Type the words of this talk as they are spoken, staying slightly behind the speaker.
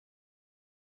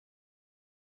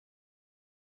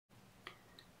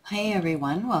Hey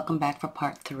everyone, welcome back for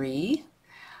part 3.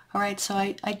 Alright, so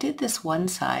I did this one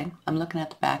side. I'm looking at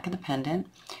the back of the pendant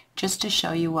just to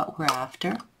show you what we're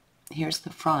after. Here's the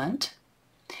front.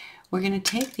 We're going to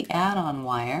take the add-on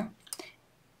wire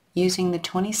using the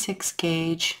 26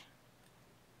 gauge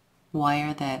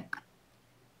wire that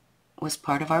was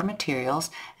part of our materials,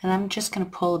 and I'm just going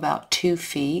to pull about 2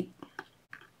 feet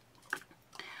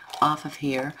off of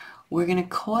here. We're going to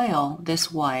coil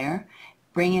this wire,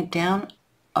 bring it down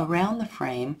around the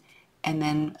frame, and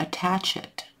then attach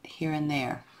it here and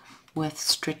there with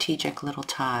strategic little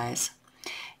ties.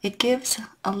 It gives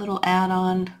a little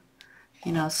add-on,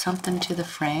 something to the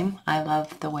frame. I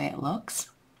love the way it looks.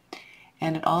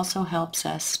 And it also helps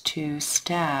us to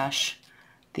stash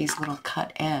these little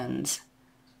cut ends,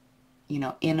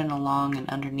 in and along and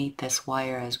underneath this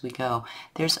wire as we go.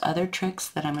 There's other tricks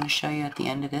that I'm going to show you at the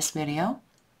end of this video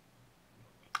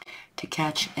to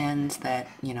catch ends that,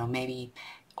 maybe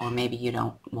you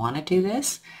don't want to do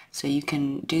this. So you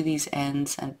can do these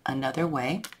ends another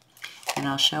way, and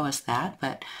I'll show us that.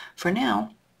 But for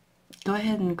now, go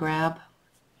ahead and grab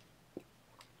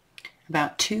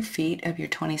about 2 feet of your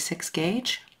 26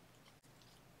 gauge,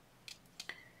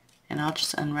 and I'll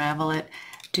just unravel it.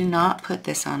 Do not put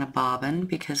this on a bobbin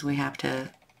because we have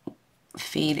to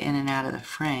feed in and out of the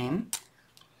frame.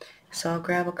 So I'll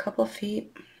grab a couple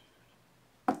feet.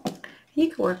 You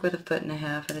can work with 1.5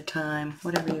 feet at a time,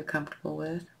 whatever you're comfortable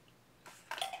with.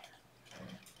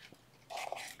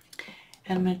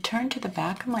 And I'm going to turn to the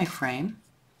back of my frame.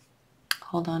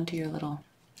 Hold on to your little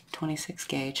 26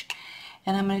 gauge.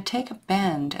 And I'm going to take a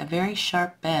bend, a very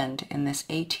sharp bend in this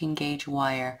 18 gauge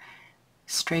wire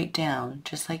straight down,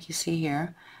 just like you see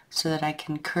here, so that I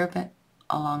can curve it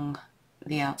along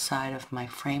the outside of my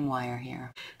frame wire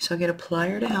here. So I'll get a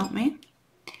plier to help me.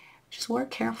 Just work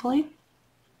carefully.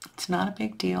 It's not a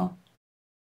big deal.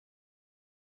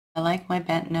 I like my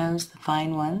bent nose, the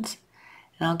fine ones,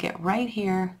 and I'll get right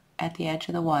here at the edge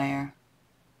of the wire.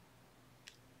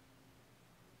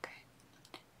 Okay.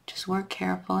 Just work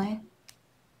carefully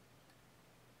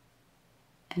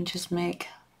and just make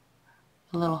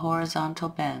a little horizontal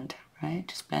bend, right?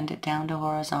 Just bend it down to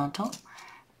horizontal.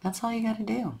 That's all you got to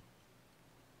do.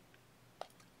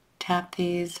 Tap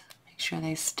these, make sure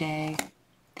they stay.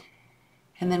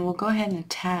 And then we'll go ahead and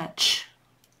attach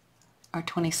our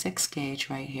 26 gauge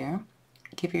right here.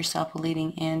 Give yourself a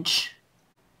leading inch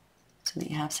so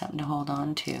that you have something to hold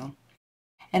on to.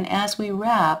 And as we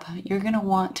wrap, you're going to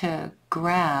want to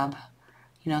grab,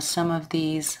 some of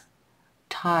these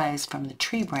ties from the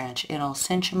tree branch. It'll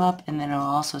cinch them up, and then it'll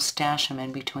also stash them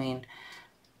in between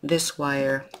this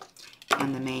wire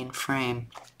and the main frame.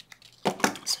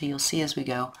 So you'll see as we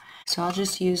go. So I'll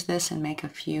just use this and make a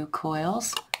few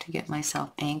coils to get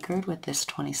myself anchored with this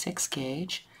 26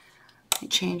 gauge. Let me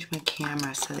change my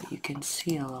camera so that you can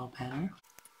see a little better.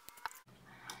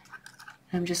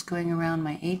 I'm just going around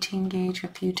my 18 gauge a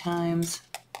few times.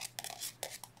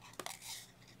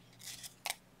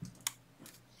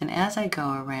 And as I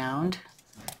go around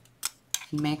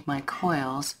and make my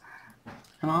coils,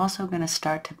 I'm also going to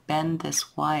start to bend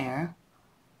this wire,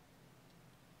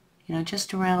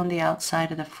 just around the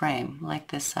outside of the frame, like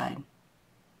this side.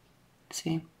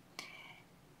 See?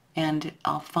 And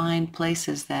I'll find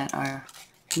places that are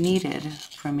needed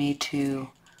for me to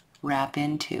wrap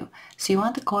into. So you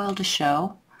want the coil to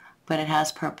show, but it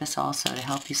has purpose also to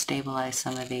help you stabilize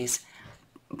some of these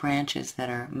branches that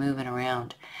are moving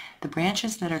around. The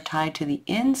branches that are tied to the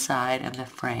inside of the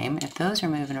frame, if those are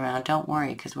moving around, don't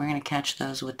worry, because we're going to catch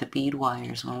those with the bead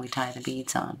wires when we tie the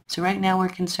beads on. So right now we're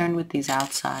concerned with these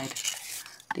outside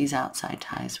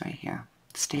ties right here.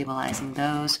 Stabilizing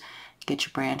those. Get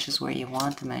your branches where you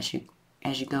want them as you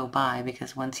go by,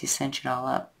 because once you cinch it all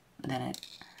up, then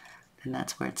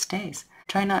that's where it stays.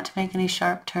 Try not to make any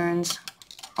sharp turns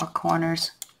or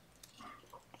corners.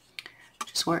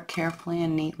 Just work carefully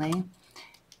and neatly.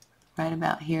 Right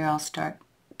about here, I'll start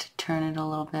to turn it a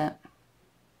little bit.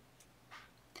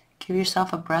 Give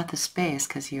yourself a breath of space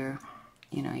because you're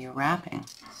wrapping.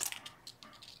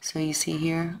 So you see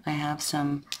here, I have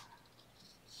some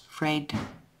frayed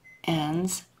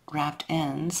ends, wrapped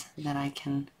ends that I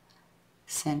can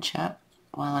cinch up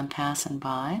while I'm passing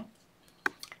by.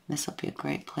 This will be a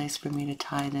great place for me to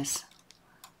tie this.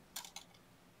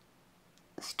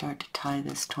 Start to tie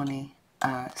this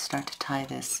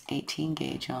 18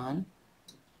 gauge on.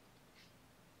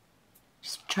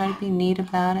 Just try to be neat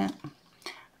about it.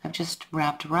 I've just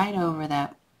wrapped right over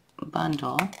that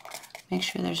bundle. Make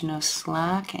sure there's no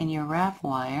slack in your wrap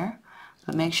wire,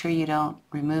 but make sure you don't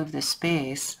remove the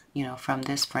space, from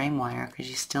this frame wire, because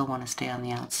you still want to stay on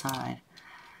the outside.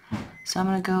 So I'm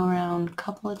going to go around a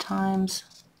couple of times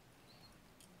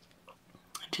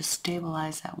just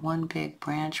stabilize that one big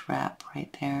branch wrap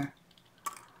right there.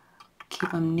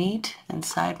 Keep them neat and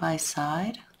side by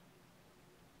side.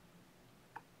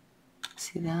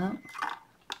 See that?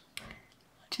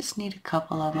 Just need a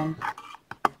couple of them,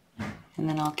 and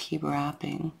then I'll keep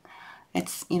wrapping.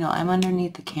 It's, you know, I'm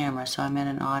underneath the camera, so I'm at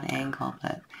an odd angle,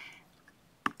 but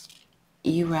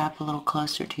you wrap a little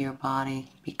closer to your body.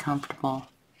 Be comfortable.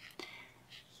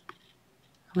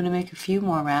 I'm going to make a few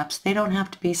more wraps. They don't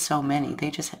have to be so many. They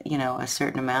just, you know, a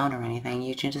certain amount or anything.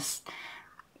 You can just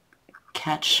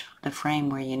catch the frame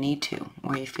where you need to,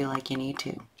 where you feel like you need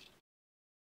to.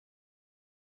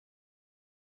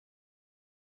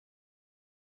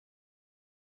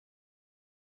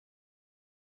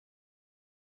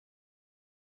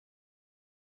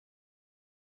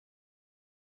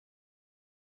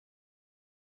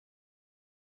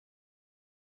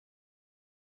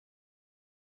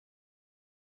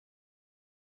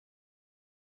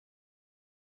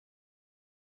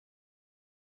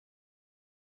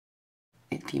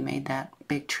 If you made that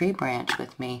big tree branch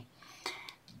with me,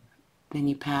 then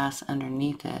you pass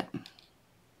underneath it. And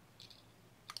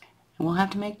we'll have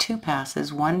to make two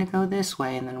passes, one to go this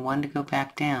way and then one to go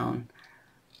back down.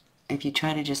 If you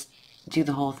try to just do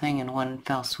the whole thing in one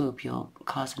fell swoop, you'll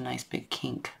cause a nice big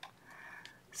kink.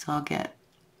 So I'll get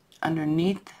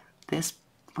underneath this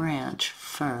branch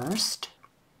first.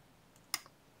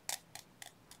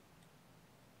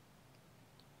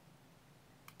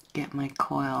 Get my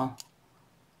coil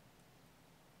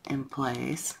in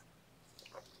place.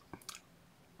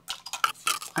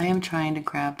 I am trying to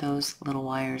grab those little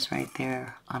wires right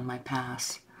there on my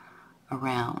pass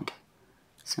around.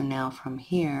 So now from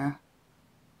here,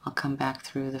 I'll come back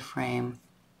through the frame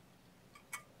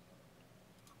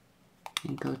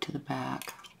and go to the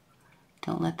back.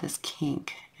 Don't let this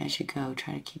kink as you go.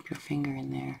 Try to keep your finger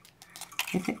in there.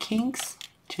 If it kinks,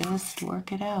 just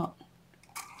work it out.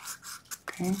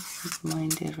 Okay, as mine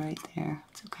did right there.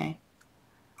 It's okay.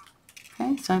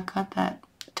 Okay, so I've got that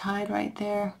tied right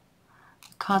there.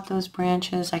 Caught those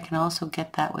branches. I can also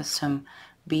get that with some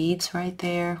beads right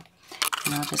there.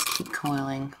 And I'll just keep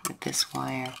coiling with this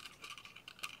wire.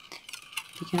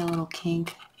 If you get a little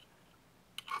kink,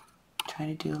 try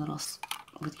to do a little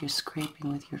with your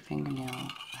scraping with your fingernail.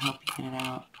 Help you get it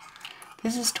out.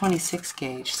 This is 26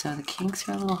 gauge, so the kinks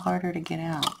are a little harder to get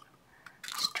out.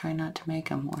 Just try not to make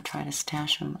them or try to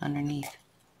stash them underneath.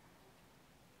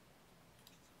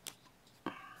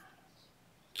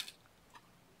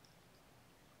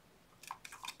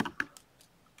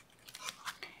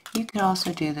 You could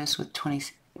also do this with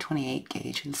 28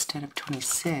 gauge instead of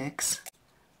 26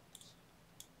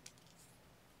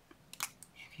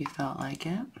 if you felt like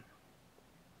it.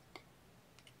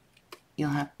 You'll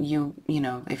have, you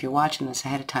know, if you're watching this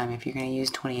ahead of time, if you're going to use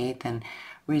 28, then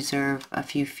reserve a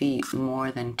few feet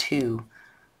more than 2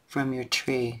 from your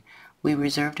tree. We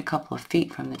reserved a couple of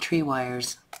feet from the tree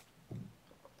wires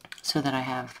so that I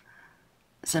have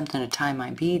something to tie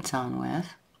my beads on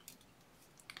with.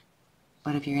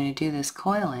 But if you're going to do this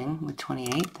coiling with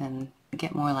 28, then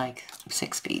get more like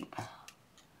 6 feet.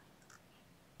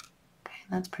 Okay,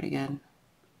 that's pretty good.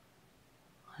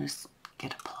 I'll just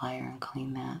get a plier and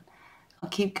clean that. I'll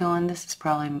keep going. This is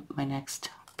probably my next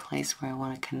place where I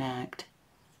want to connect.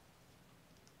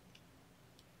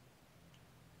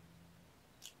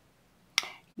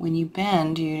 When you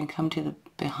bend, you're going to come to the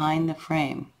behind the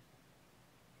frame.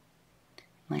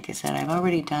 Like I said, I've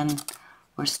already done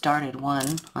or started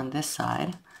one on this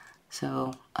side,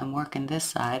 so I'm working this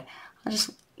side. I'll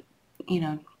just, you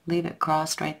know, leave it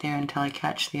crossed right there until I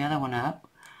catch the other one up.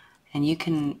 And you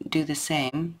can do the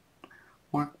same.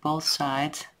 Work both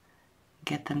sides,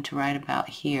 get them to right about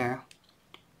here.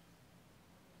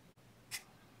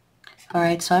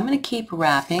 Alright, so I'm going to keep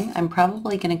wrapping. I'm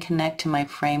probably going to connect to my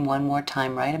frame one more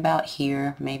time right about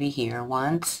here, maybe here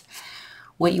once.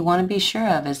 What you want to be sure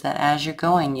of is that as you're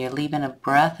going, you're leaving a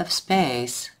breath of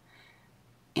space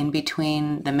in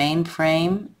between the main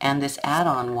frame and this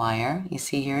add-on wire. You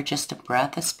see here, just a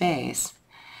breath of space,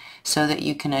 so that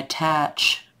you can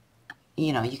attach,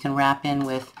 you know, you can wrap in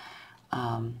with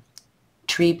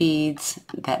tree beads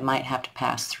that might have to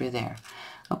pass through there.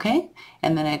 Okay,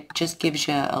 and then it just gives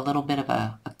you a little bit of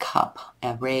a cup,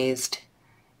 a raised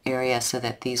area, so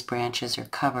that these branches are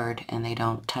covered and they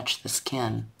don't touch the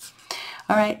skin.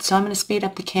 Alright, so I'm going to speed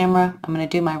up the camera. I'm going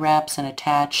to do my wraps and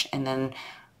attach, and then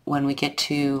when we get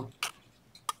to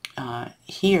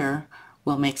here,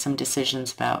 we'll make some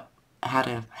decisions about how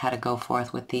to go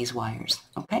forth with these wires.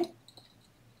 Okay?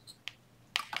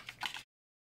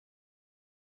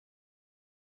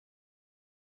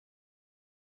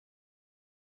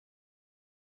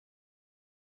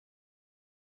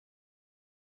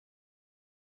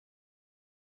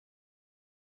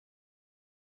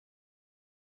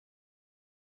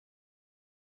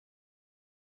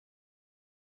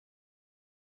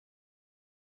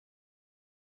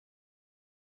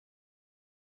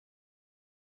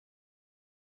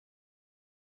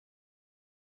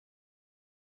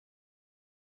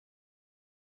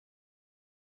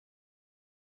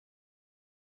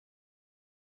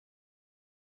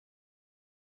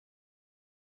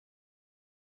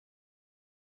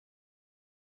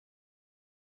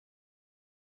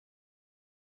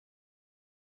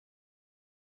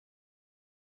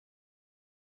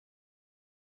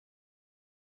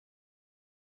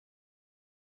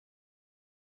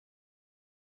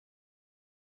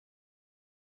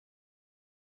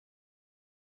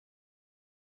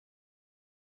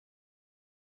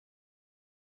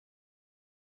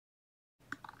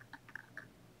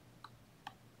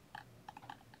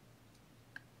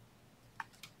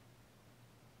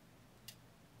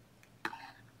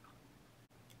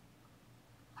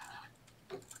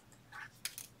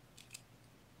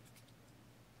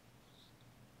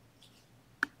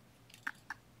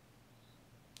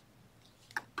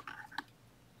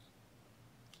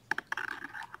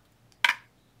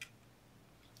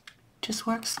 just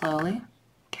work slowly,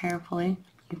 carefully.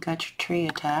 You've got your tree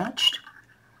attached.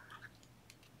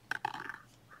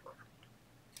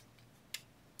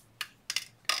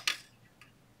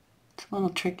 It's a little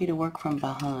tricky to work from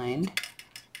behind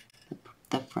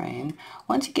the frame.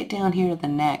 Once you get down here to the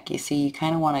neck, you see you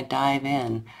kind of want to dive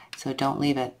in, so don't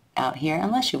leave it out here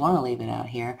unless you want to leave it out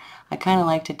here. I kind of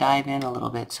like to dive in a little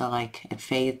bit so like it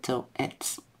fades, so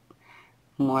it's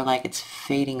more like it's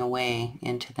fading away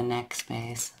into the neck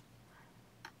space.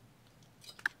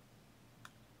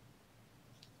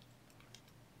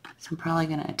 So I'm probably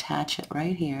going to attach it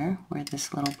right here where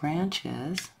this little branch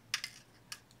is.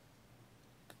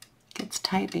 It gets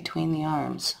tight between the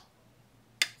arms.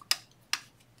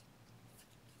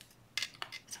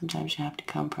 Sometimes you have to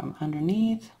come from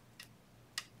underneath.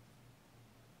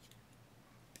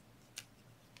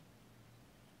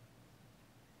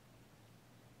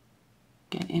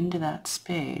 Get into that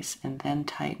space and then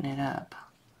tighten it up.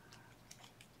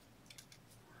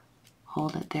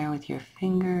 Hold it there with your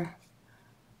finger,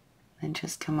 then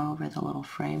just come over the little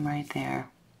frame right there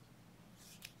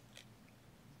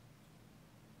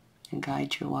and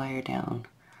guide your wire down.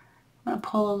 I'm going to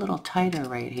pull a little tighter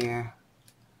right here,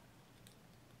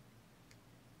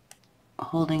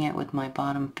 holding it with my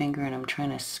bottom finger, and I'm trying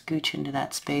to scooch into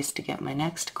that space to get my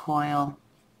next coil.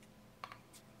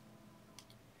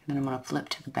 And then I'm going to flip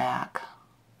to the back.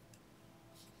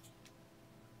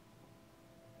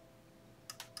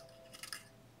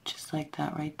 Just like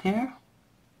that right there.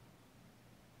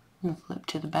 I'm going to flip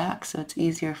to the back so it's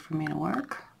easier for me to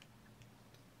work.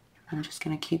 I'm just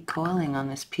going to keep coiling on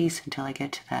this piece until I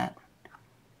get to that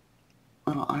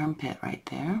little armpit right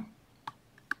there.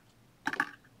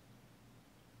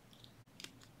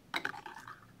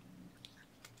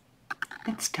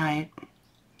 It's tight.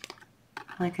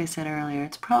 Like I said earlier,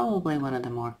 it's probably one of the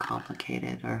more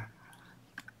complicated, or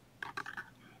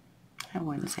I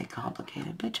wouldn't say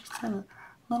complicated, but just a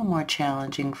little more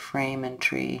challenging frame and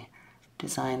tree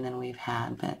design than we've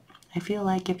had. But I feel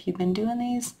like if you've been doing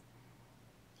these,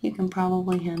 you can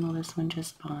probably handle this one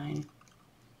just fine.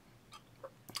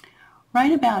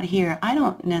 Right about here, I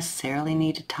don't necessarily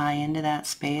need to tie into that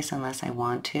space unless I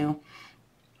want to.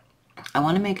 I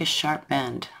want to make a sharp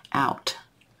bend out.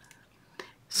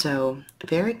 So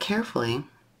very carefully,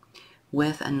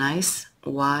 with a nice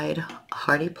wide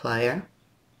hardy plier,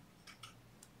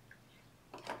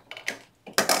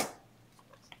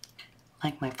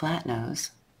 like my flat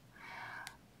nose,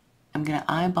 I'm going to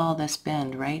eyeball this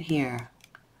bend right here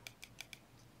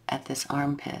at this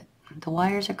armpit. The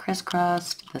wires are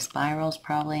crisscrossed, the spiral's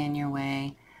probably in your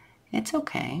way. It's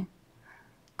okay.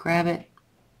 Grab it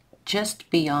just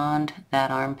beyond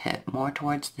that armpit, more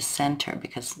towards the center,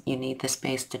 because you need the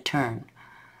space to turn.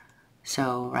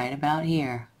 So right about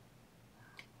here,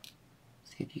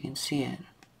 see if you can see it.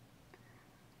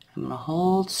 I'm going to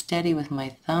hold steady with my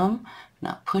thumb, I'm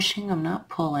not pushing, I'm not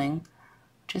pulling,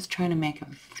 just trying to make a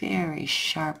very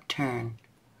sharp turn.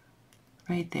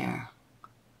 Right there.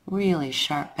 Really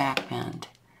sharp back bend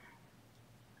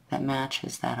that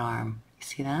matches that arm. You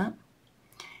see that?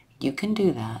 You can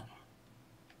do that.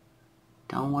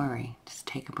 Don't worry, just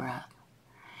take a breath.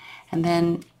 And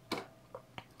then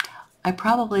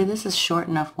this is short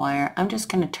enough wire, I'm just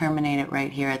going to terminate it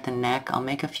right here at the neck. I'll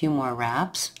make a few more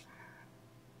wraps.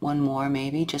 One more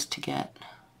maybe, just to get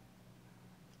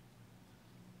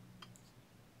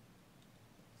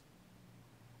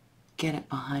it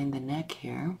behind the neck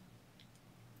here.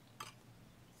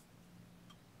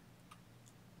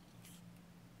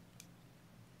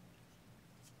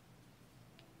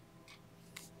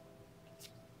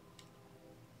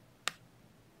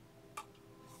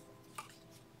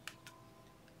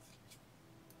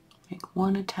 Make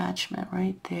one attachment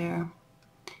right there.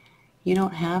 You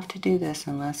don't have to do this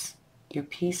unless your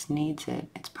piece needs it.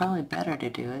 It's probably better to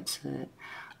do it, so that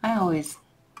I always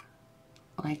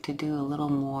like to do a little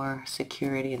more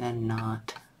security than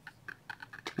not,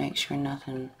 to make sure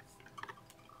nothing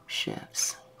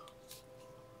shifts.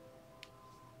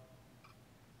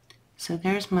 So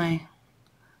there's my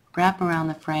wrap around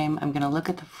the frame. I'm going to look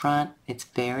at the front. It's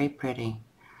very pretty.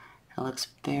 It looks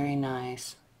very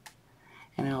nice.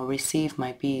 And it'll receive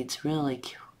my beads really,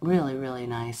 really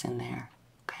nice in there.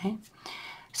 Okay?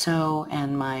 So,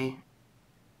 and my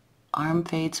arm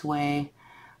fades away.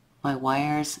 My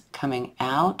wire's coming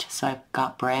out, so I've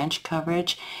got branch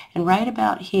coverage. And right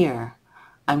about here,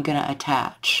 I'm going to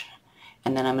attach.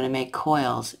 And then I'm going to make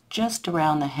coils just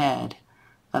around the head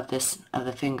of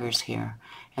the fingers here.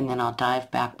 And then I'll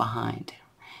dive back behind.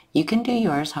 You can do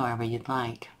yours however you'd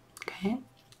like. Okay?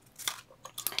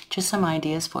 Just some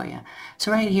ideas for you.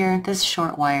 So right here, this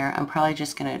short wire, I'm probably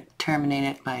just going to terminate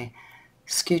it by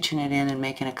scooching it in and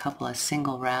making a couple of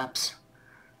single wraps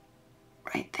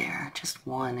right there, just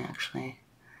one actually,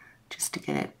 just to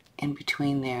get it in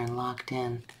between there and locked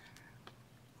in.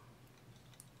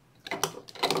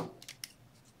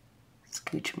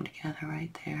 Scooch them together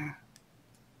right there.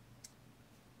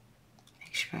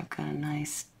 Make sure I've got a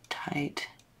nice tight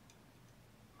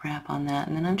wrap on that,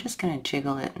 and then I'm just going to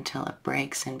jiggle it until it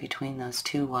breaks in between those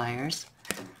two wires.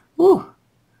 Ooh!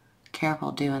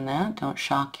 Careful doing that, don't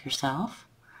shock yourself.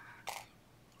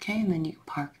 Okay, and then you can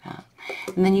park that.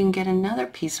 And then you can get another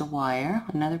piece of wire,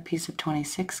 another piece of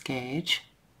 26 gauge.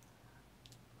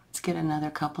 Let's get another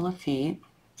couple of feet,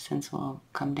 since we'll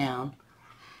come down.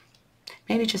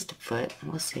 Maybe just a foot,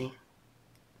 we'll see.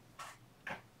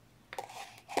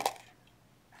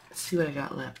 Let's see what I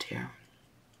got left here.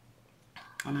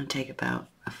 I'm going to take about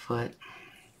a foot.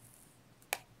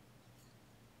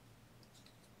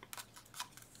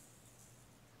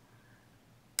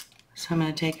 So I'm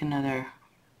going to take another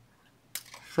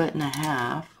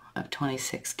 1.5 feet of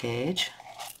 26 gauge.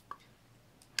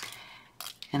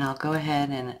 And I'll go ahead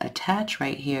and attach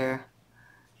right here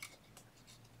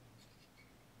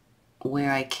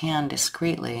where I can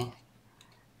discreetly.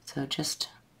 So just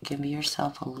give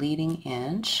yourself a leading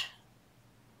inch.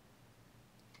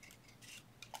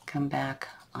 Come back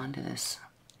onto this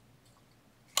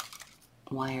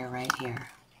wire right here.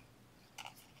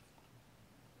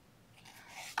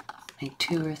 Make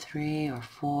 2 or 3 or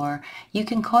 4. You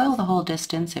can coil the whole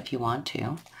distance if you want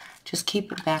to. Just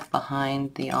keep it back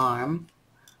behind the arm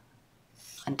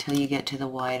until you get to the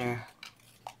wider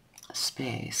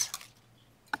space.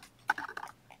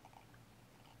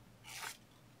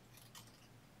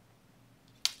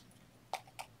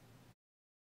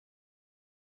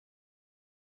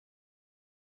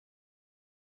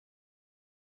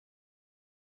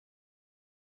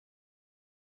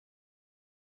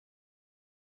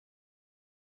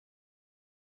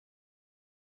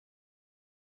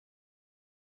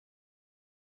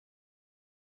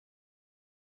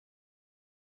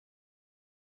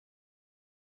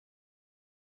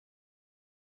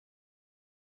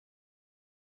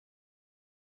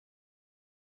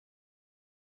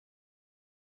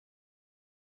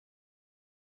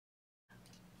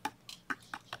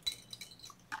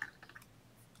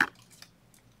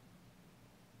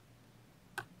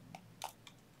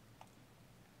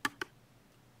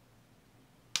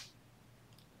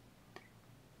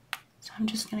 So I'm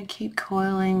just going to keep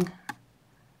coiling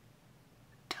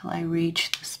till I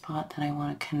reach the spot that I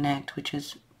want to connect, which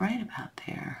is right about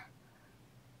there.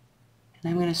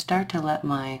 And I'm going to start to let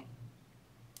I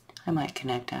might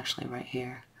connect actually right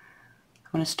here.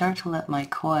 I'm going to start to let my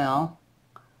coil,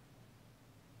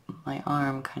 my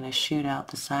arm, kind of shoot out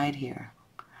the side here.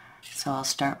 So I'll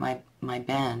start my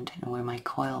bend and where my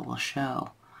coil will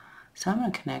show. So I'm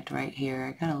going to connect right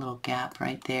here. I got a little gap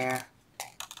right there.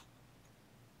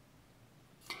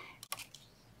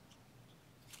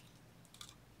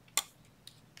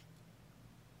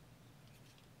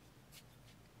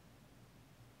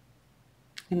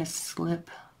 I'm going to slip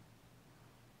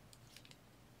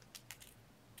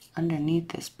underneath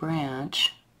this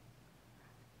branch.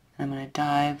 I'm going to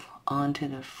dive onto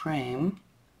the frame.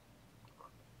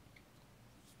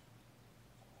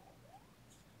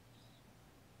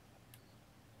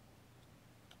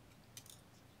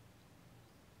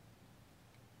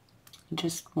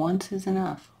 Just once is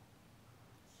enough,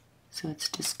 so it's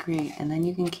discreet, and then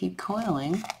you can keep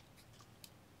coiling.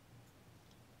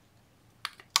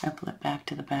 I'll pull it back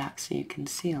to the back so you can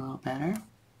see a little better. And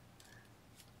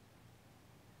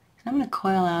I'm going to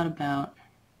coil out about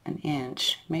an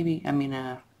inch, maybe, a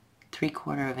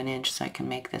 3/4 of an inch, so I can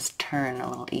make this turn a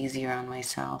little easier on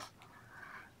myself.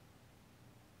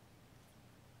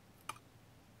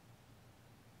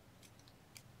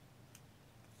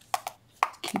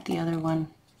 Keep the other one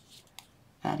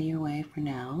out of your way for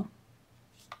now.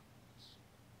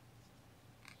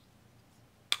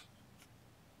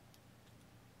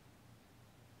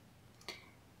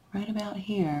 Right about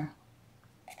here.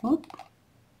 Whoop.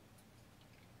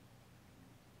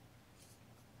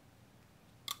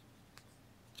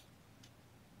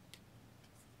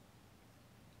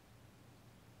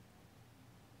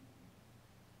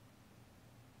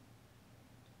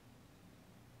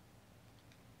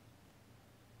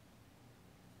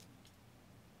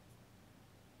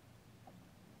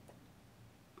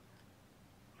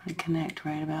 I connect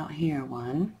right about here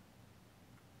one.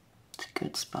 It's a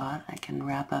good spot. I can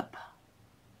wrap up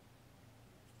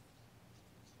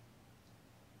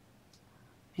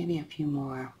maybe a few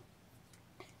more.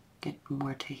 Get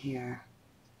more to here.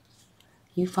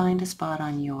 You find a spot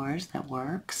on yours that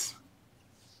works.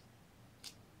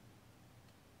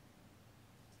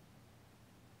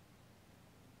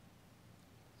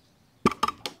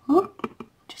 Oop,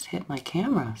 just hit my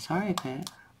camera. Sorry,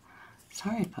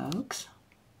 folks.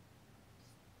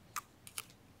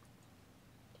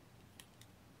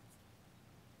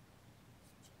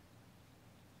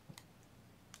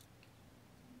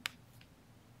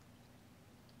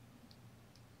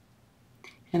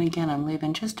 And again, I'm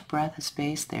leaving just a breath of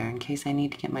space there in case I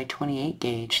need to get my 28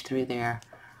 gauge through there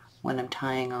when I'm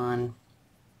tying on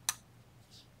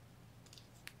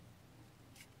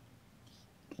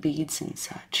beads and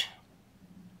such.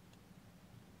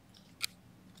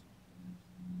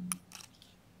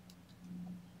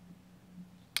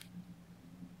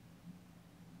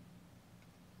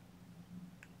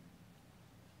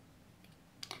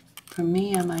 For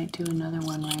me, I might do another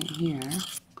one right here,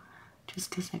 just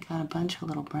because I got a bunch of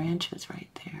little branches right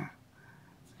there.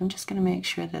 I'm just going to make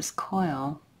sure this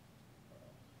coil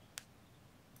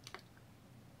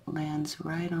lands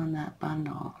right on that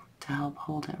bundle to help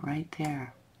hold it right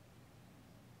there.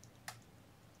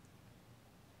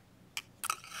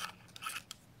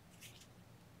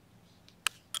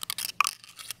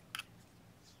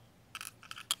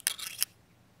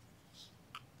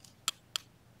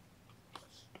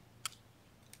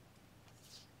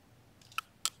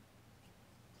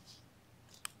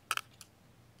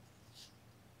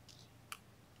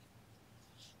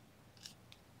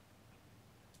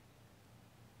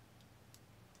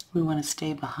 We want to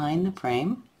stay behind the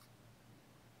frame.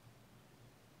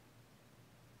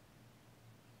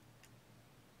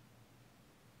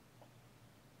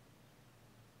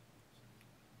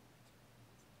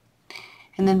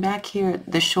 And then back here,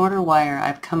 the shorter wire,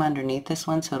 I've come underneath this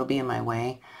one so it'll be in my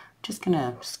way. I'm just going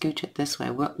to scooch it this way.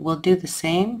 We'll do the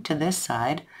same to this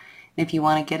side. If you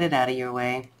want to get it out of your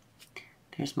way,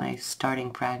 there's my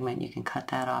starting fragment. You can cut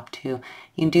that off too.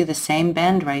 You can do the same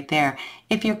bend right there.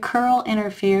 If your curl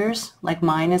interferes, like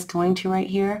mine is going to right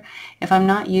here, if I'm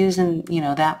not using,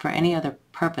 that for any other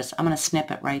purpose, I'm going to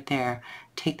snip it right there.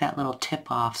 Take that little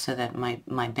tip off so that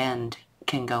my bend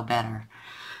can go better.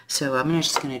 So I'm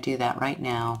just going to do that right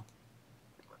now.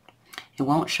 It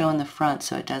won't show in the front,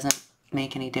 so it doesn't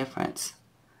make any difference.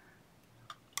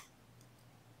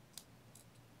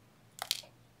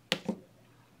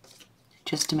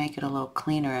 Just to make it a little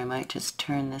cleaner, I might just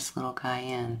turn this little guy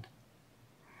in,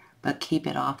 but keep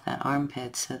it off that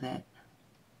armpit so that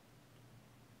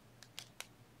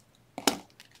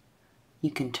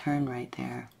you can turn right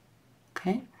there.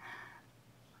 Okay?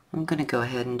 I'm going to go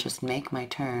ahead and just make my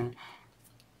turn.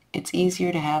 It's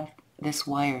easier to have this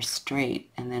wire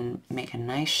straight and then make a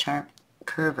nice sharp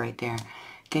curve right there.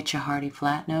 Get your hardy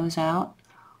flat nose out.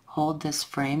 Hold this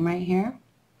frame right here.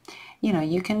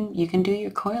 You can do your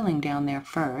coiling down there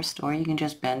first, or you can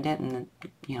just bend it and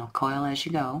coil as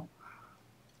you go.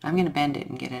 I'm going to bend it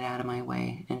and get it out of my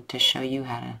way and to show you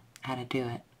how to do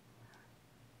it.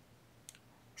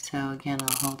 So again,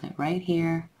 I'll hold it right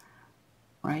here,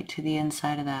 right to the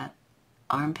inside of that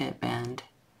armpit bend.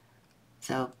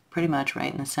 So pretty much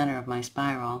right in the center of my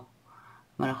spiral.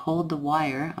 I'm going to hold the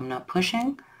wire. I'm not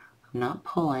pushing, I'm not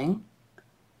pulling.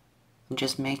 I'm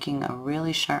just making a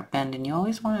really sharp bend, and you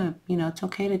always want to, it's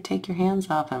okay to take your hands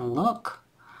off and look.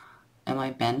 Am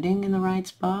I bending in the right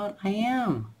spot? I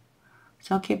am.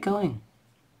 So I'll keep going.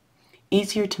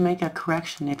 Easier to make a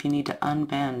correction if you need to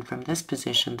unbend from this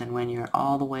position than when you're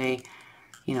all the way,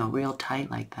 real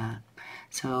tight like that.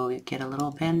 So you get a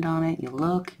little bend on it, you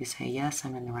look, you say, yes,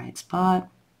 I'm in the right spot.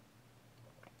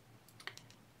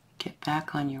 Get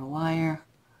back on your wire,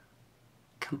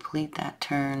 complete that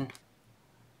turn,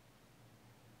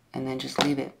 and then just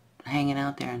leave it hanging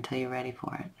out there until you're ready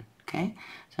for it. Okay?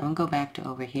 So I'm going to go back to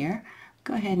over here.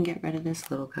 Go ahead and get rid of this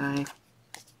little guy.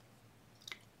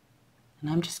 And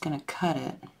I'm just going to cut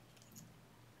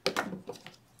it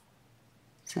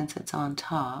since it's on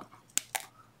top.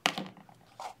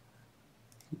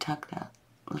 And tuck that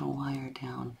little wire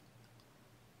down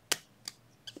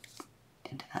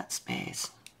into that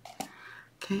space.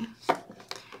 Okay?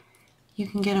 You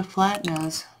can get a flat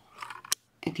nose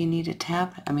if you need to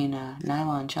tap, a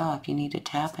nylon jaw if you need to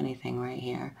tap anything right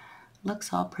here.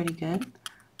 Looks all pretty good.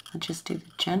 I'll just do the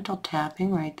gentle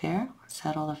tapping right there.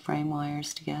 Settle the frame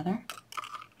wires together.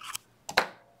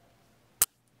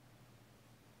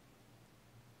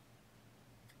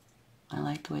 I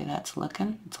like the way that's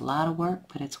looking. It's a lot of work,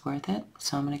 but it's worth it.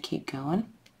 So I'm going to keep going.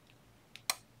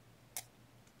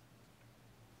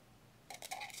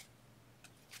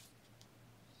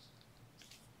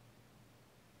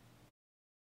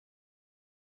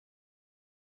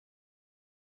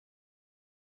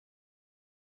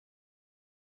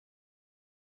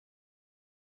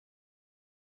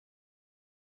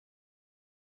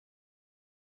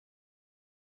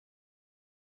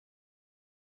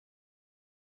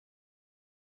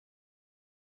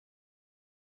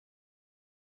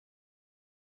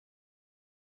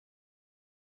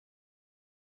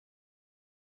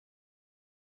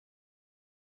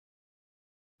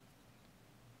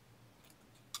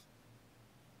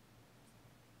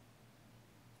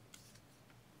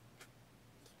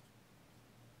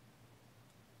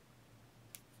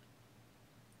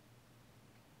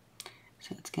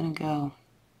 So it's going to go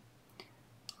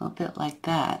a little bit like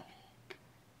that.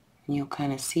 And you'll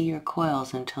kind of see your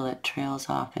coils until it trails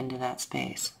off into that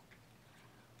space.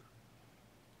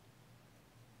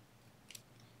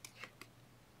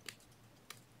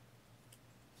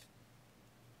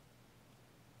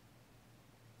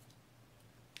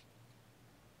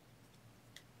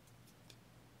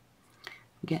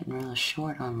 I'm getting real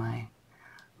short on my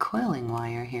coiling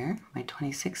wire here, my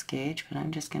 26 gauge, but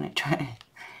I'm just going to try to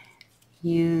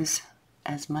use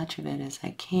as much of it as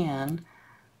I can.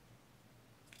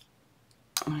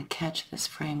 I'm going to catch this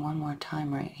frame one more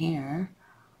time right here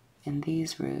in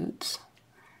these roots,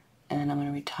 and then I'm going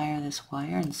to retire this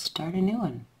wire and start a new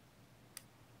one.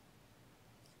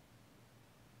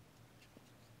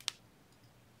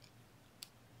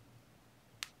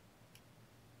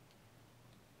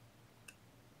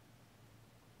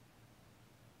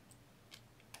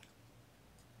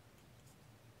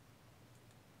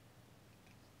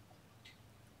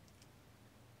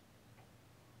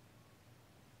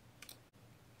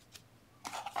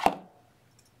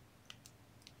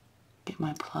 Get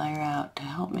my plier out to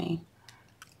help me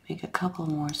make a couple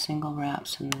more single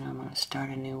wraps, and then I'm going to start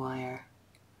a new wire.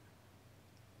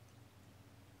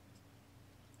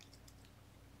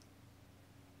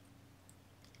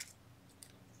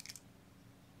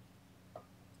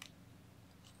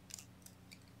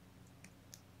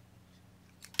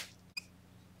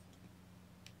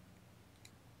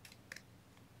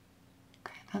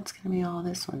 Okay, that's going to be all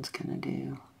this one's going to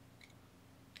do.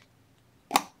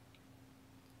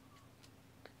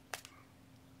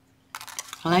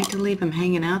 I like to leave them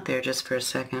hanging out there just for a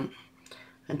second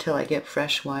until I get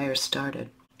fresh wires started.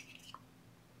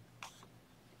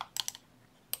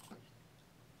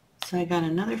 So I got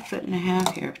another 1.5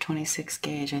 feet here of 26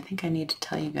 gauge. I think I need to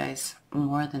tell you guys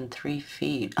more than 3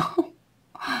 feet.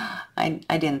 I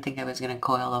didn't think I was going to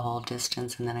coil the whole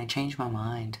distance, and then I changed my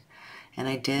mind. And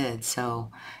I did.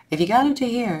 So if you got it to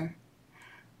here,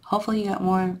 hopefully you got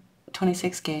more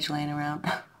 26 gauge laying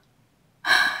around.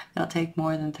 It'll take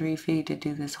more than 3 feet to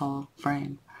do this whole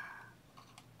frame.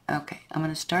 Okay, I'm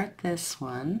going to start this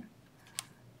one.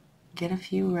 Get a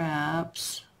few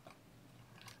wraps.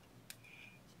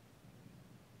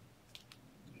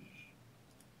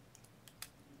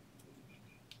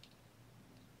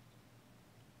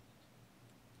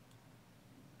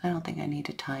 I don't think I need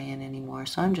to tie in anymore,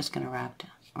 so I'm just going to wrap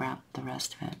the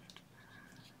rest of it.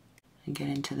 And get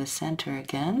into the center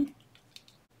again.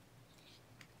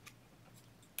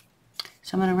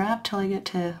 So I'm going to wrap till I get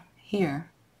to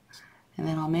here, and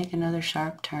then I'll make another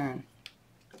sharp turn.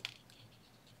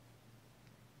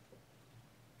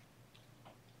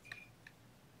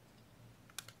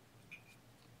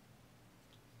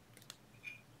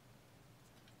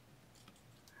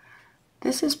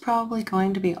 This is probably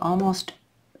going to be almost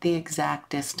the exact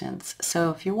distance.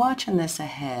 So if you're watching this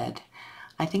ahead,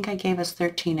 I think I gave us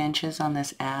 13 inches on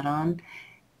this add-on.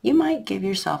 You might give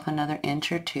yourself another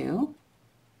inch or two.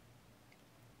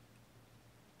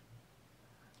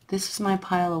 This is my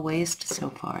pile of waste so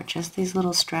far, just these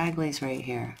little stragglies right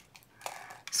here.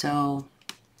 So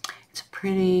it's a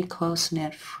pretty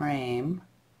close-knit frame.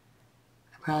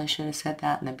 I probably should have said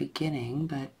that in the beginning,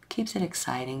 but keeps it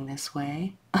exciting this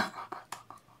way.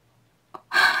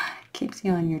 Keeps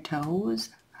you on your toes.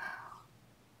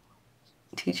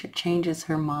 Teacher changes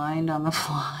her mind on the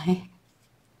fly.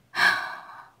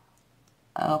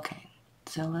 Okay,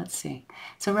 so let's see.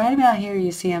 So right about here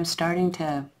you see I'm starting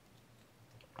to,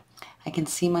 I can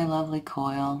see my lovely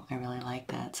coil. I really like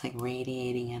that. It's like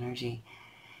radiating energy.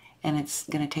 And it's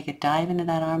going to take a dive into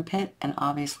that armpit and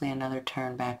obviously another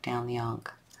turn back down the Ankh.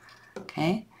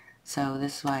 Okay, so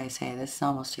this is why I say this is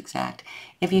almost exact.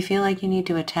 If you feel like you need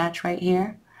to attach right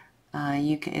here,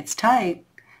 you can, it's tight,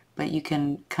 but you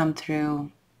can come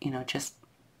through, you know, just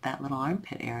that little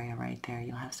armpit area right there.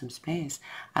 You'll have some space.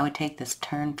 I would take this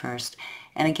turn first.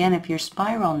 And again, if your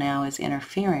spiral now is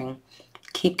interfering,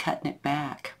 keep cutting it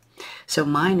back. So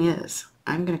mine is.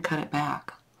 I'm going to cut it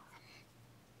back.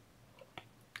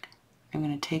 I'm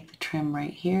going to take the trim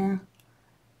right here,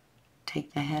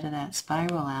 take the head of that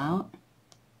spiral out.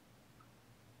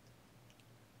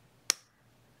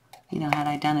 You know, had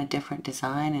I done a different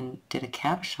design and did a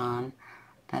cabochon,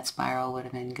 that spiral would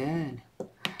have been good.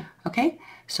 Okay,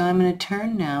 so I'm going to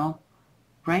turn now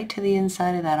right to the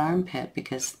inside of that armpit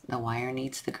because the wire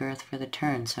needs the girth for the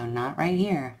turn. So not right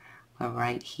here, but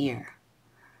right here.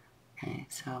 Okay,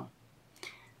 so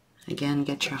again,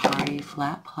 get your hardy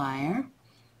flat plier.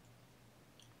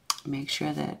 Make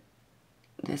sure that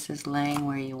this is laying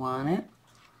where you want it.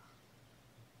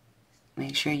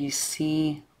 Make sure you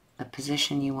see the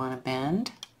position you want to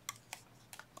bend.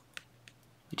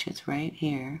 which is right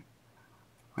here,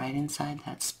 right inside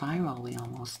that spiral we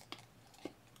almost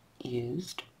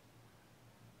used.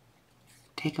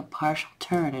 Take a partial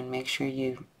turn and make sure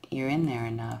you're in there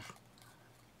enough.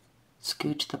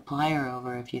 Scooch the plier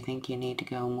over if you think you need to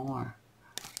go more.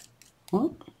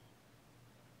 Whoop.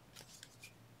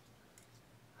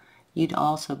 You'd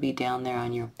also be down there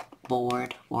on your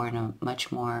board or in a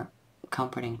much more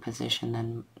comforting position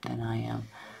than I am.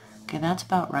 Okay, that's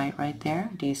about right there.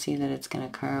 Do you see that it's going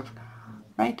to curve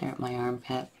right there at my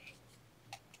armpit?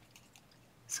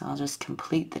 So I'll just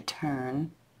complete the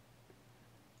turn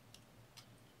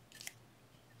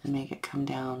and make it come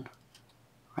down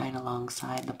right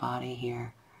alongside the body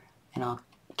here. And I'll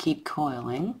keep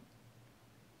coiling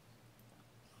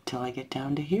till I get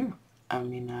down to here.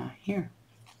 Here.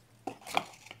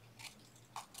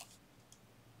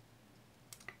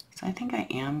 So I think I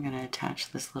am going to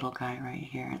attach this little guy right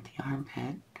here at the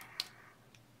armpit.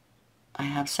 I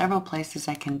have several places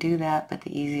I can do that, but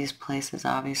the easiest place is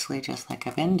obviously just like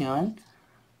I've been doing,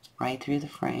 right through the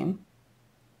frame.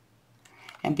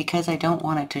 And because I don't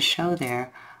want it to show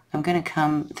there, I'm going to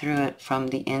come through it from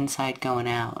the inside going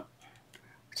out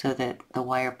so that the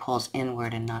wire pulls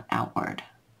inward and not outward.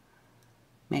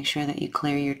 Make sure that you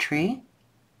clear your tree,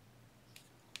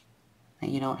 that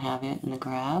you don't have it in the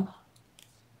grab.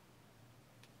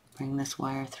 Bring this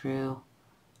wire through,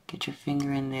 get your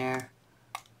finger in there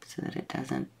so that it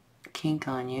doesn't kink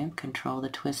on you. Control the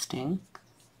twisting.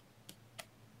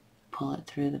 Pull it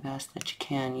through the best that you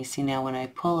can. You see now when I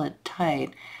pull it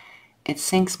tight, it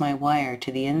sinks my wire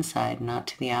to the inside, not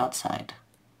to the outside.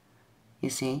 You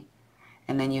see?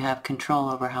 And then you have control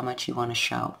over how much you want to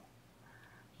show.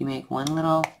 You make one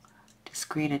little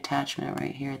discreet attachment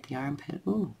right here at the armpit.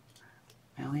 Ooh,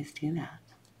 I always do that.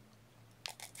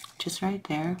 Just right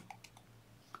there.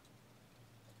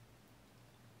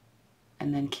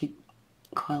 And then keep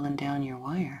coiling down your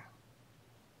wire.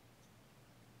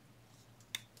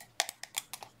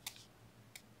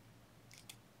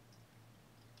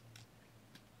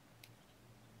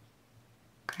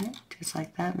 Okay, just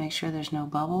like that. Make sure there's no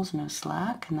bubbles, no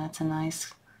slack, and that's a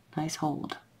nice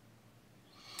hold.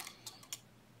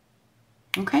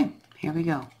 Okay, here we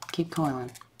go. Keep coiling.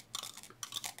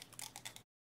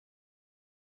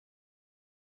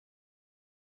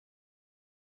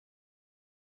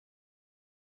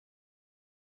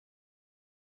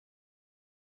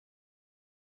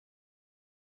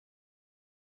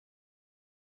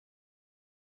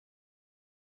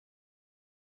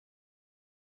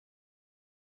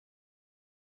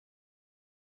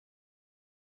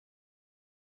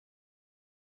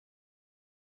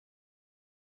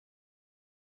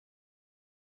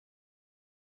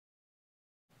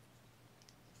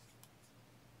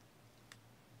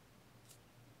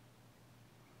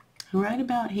 Right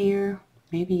about here,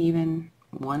 maybe even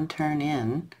one turn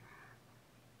in,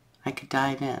 I could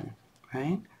dive in,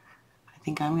 right? I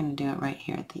think I'm going to do it right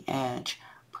here at the edge.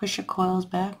 Push your coils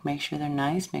back, make sure they're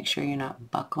nice, make sure you're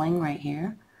not buckling right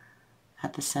here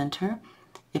at the center.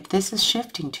 If this is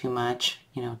shifting too much,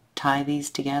 tie these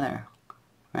together,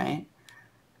 right?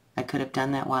 I could have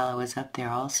done that while I was up there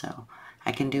also.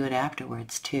 I can do it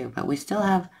afterwards too, but we still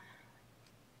have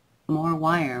more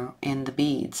wire in the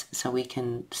beads, so we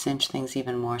can cinch things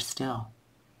even more still.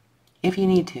 If you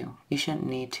need to. You shouldn't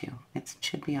need to. It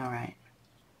should be alright.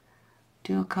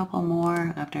 Do a couple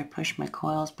more after I push my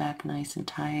coils back nice and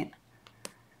tight.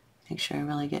 Make sure I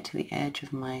really get to the edge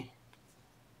of my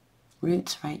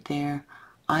roots right there.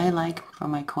 I like for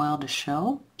my coil to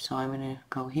show, so I'm going to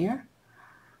go here.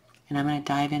 And I'm going to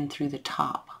dive in through the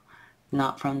top,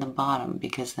 not from the bottom,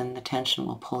 because then the tension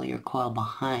will pull your coil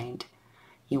behind.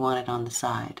 You want it on the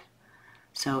side.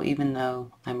 So even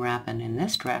though I'm wrapping in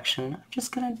this direction, I'm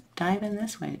just going to dive in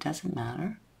this way. It doesn't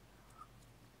matter.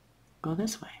 Go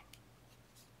this way.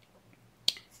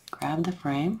 Grab the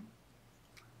frame.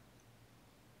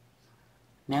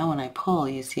 Now when I pull,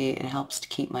 you see it helps to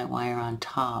keep my wire on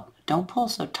top. Don't pull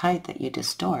so tight that you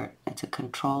distort. It's a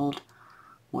controlled,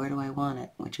 where do I want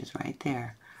it, which is right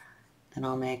there. Then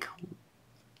I'll make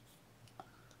a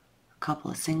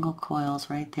couple of single coils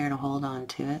right there to hold on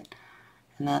to it.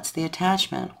 And that's the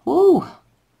attachment. Woo!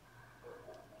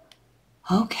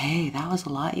 Okay, that was a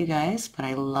lot, you guys, but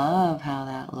I love how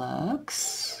that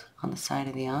looks on the side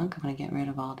of the Ankh. I'm going to get rid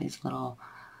of all these little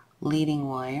leading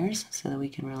wires so that we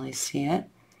can really see it.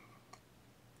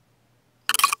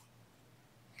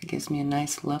 It gives me a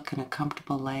nice look and a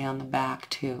comfortable lay on the back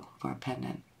too for a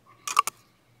pendant.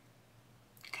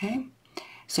 Okay,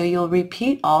 so you'll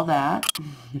repeat all that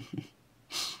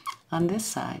on this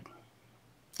side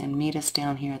and meet us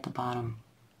down here at the bottom.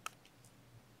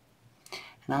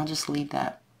 And I'll just leave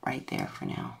that right there for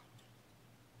now.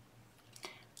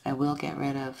 I will get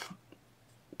rid of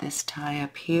this tie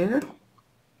up here.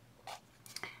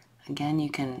 Again, you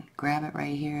can grab it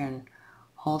right here and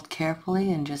hold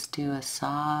carefully and just do a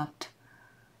soft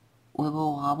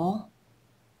wibble wobble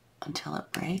until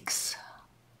it breaks.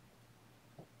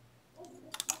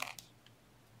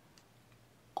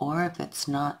 Or if it's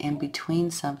not in between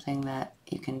something that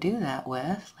you can do that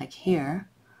with, like here,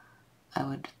 I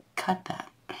would cut that,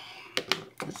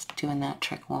 because doing that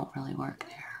trick won't really work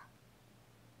there.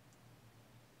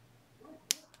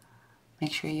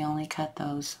 Make sure you only cut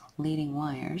those leading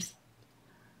wires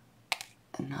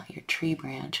and not your tree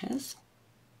branches.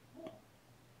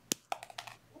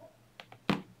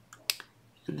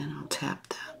 And then I'll tap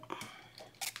that.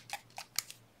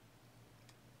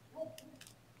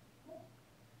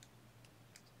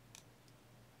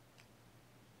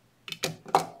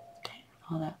 Okay,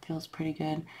 all that feels pretty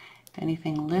good. If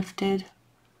anything lifted,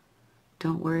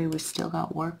 don't worry, we still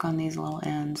got work on these little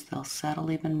ends. They'll settle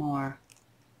even more.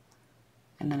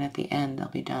 And then at the end, they'll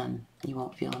be done. You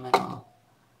won't feel them at all.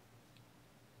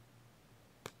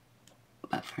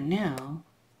 But for now,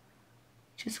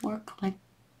 just work like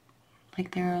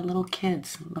they're little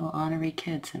kids, little honorary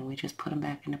kids, and we just put them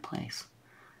back into place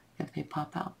if they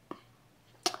pop out.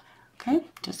 Okay,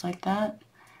 just like that.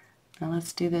 Now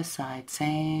let's do this side.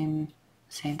 Same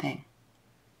thing.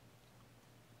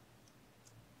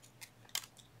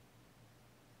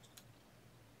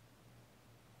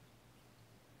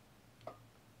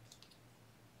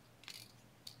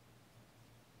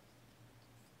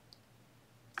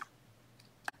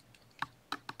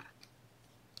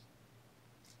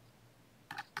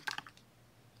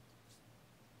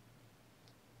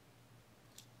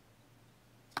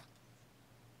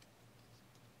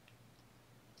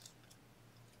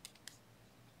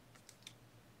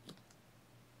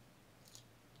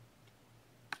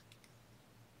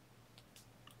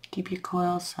 Keep your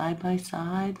coils side by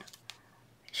side.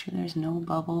 Make sure there's no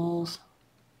bubbles.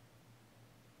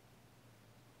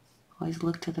 Always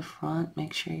look to the front.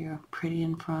 Make sure you're pretty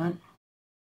in front.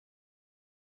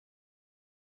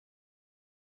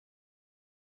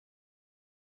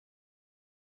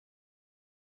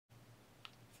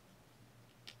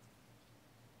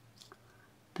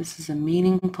 This is a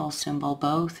meaningful symbol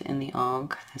both in the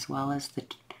Ankh as well as the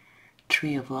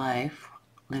Tree of Life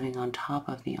living on top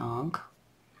of the Ankh.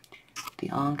 The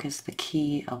Ankh is the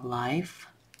key of life.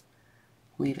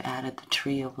 We've added the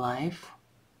Tree of Life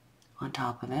on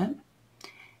top of it.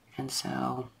 And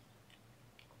so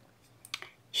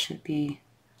should be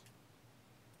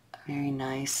a very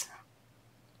nice,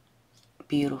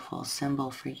 beautiful symbol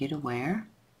for you to wear.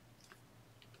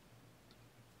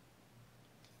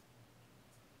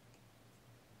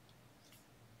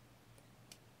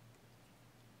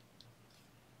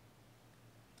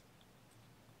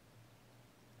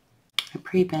 I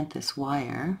pre-bent this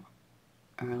wire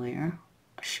earlier,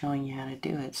 showing you how to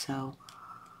do it, so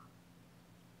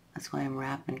that's why I'm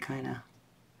wrapping kind of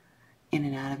in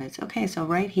and out of it. Okay, so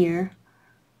right here,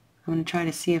 I'm going to try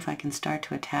to see if I can start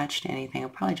to attach to anything. I'm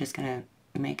probably just going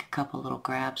to make a couple little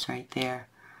grabs right there.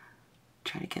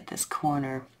 Try to get this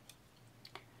corner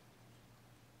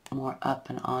more up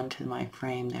and onto my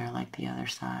frame there like the other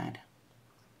side.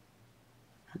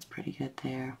 That's pretty good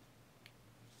there.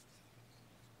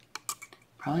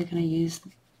 Probably going to use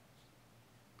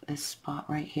this spot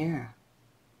right here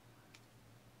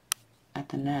at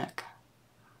the neck.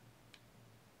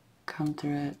 Come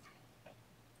through it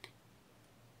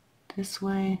this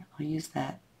way. I'll use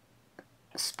that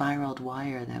spiraled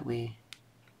wire that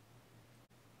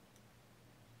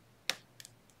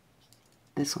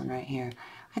this one right here.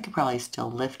 I could probably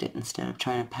still lift it instead of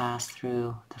trying to pass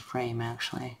through the frame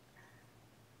actually.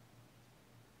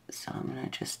 So I'm going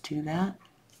to just do that.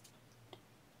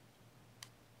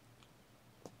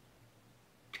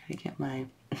 Try to get my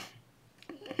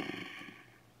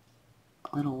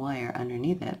little wire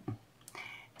underneath it.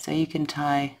 So you can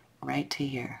tie right to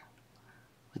here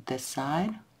with this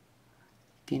side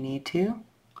if you need to.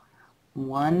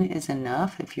 One is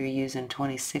enough. If you're using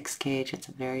 26 gauge, it's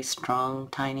a very strong,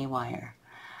 tiny wire.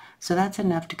 So that's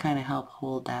enough to kind of help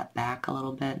hold that back a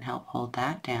little bit and help hold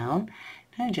that down.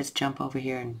 And I just jump over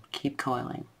here and keep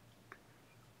coiling.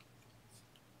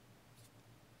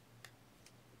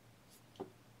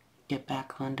 Get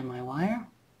back onto my wire.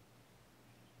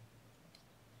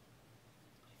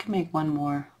 I can make one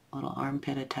more little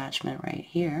armpit attachment right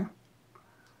here.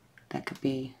 That could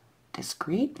be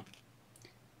discreet.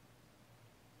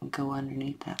 And go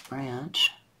underneath that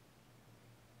branch.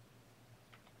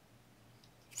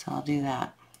 So I'll do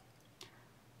that.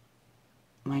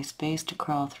 My space to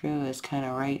crawl through is kind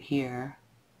of right here.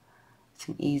 It's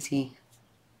an easy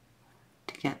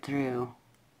to get through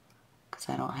because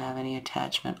I don't have any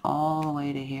attachment all the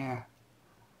way to here.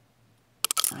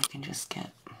 So I can just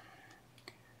get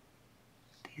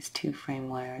these 2 frame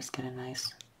wires, get a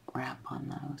nice wrap on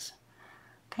those.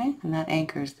 Okay, and that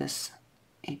anchors this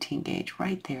 18 gauge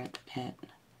right there at the pit,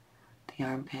 the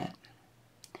armpit.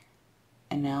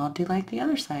 And now I'll do like the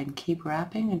other side and keep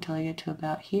wrapping until I get to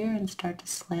about here and start to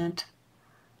slant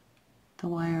the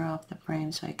wire off the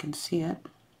frame so I can see it.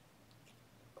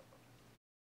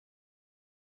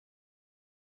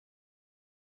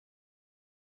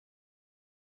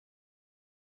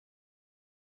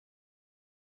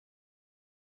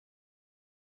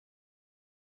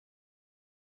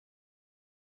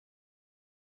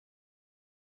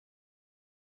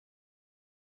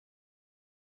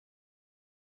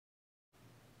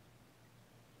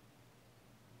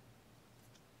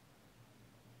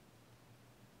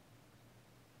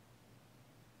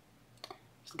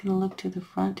 Just going to look to the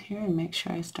front here and make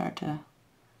sure I start to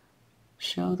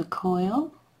show the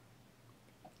coil.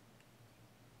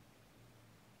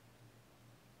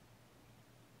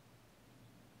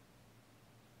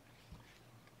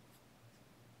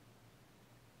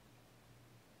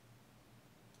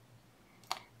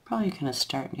 Probably going to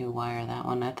start new wire that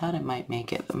one. I thought it might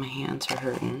make it, but my hands are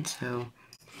hurting, so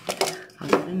I'll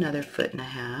get another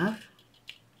 1.5 feet.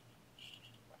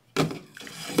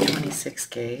 26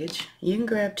 gauge. You can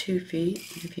grab 2 feet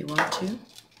if you want to.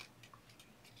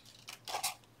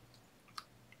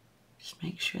 Just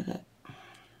make sure that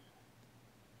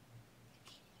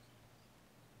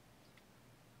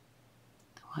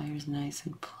the wire's nice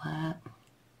and flat.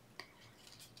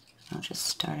 I'll just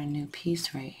start a new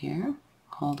piece right here.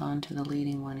 Hold on to the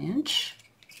leading 1 inch.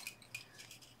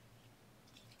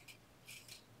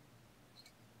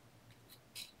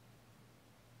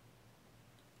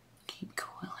 Keep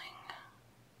coiling.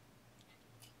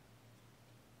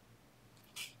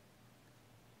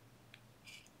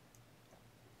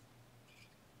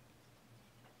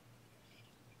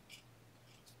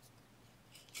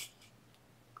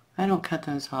 I don't cut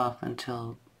those off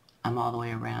until I'm all the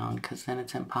way around, because then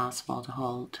it's impossible to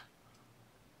hold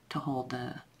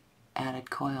the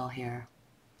added coil here.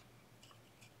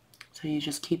 So you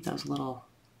just keep those little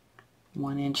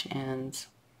 1 inch ends.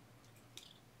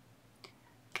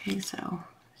 Okay, so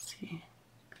let's see,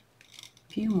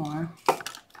 a few more.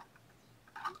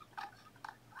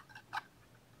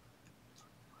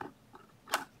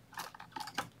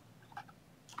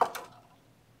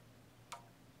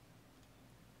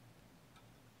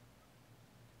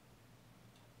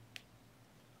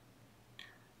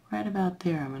 Right about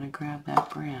there, I'm going to grab that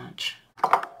branch.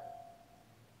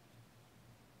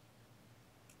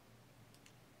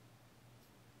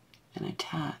 And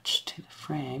attach to the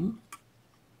frame.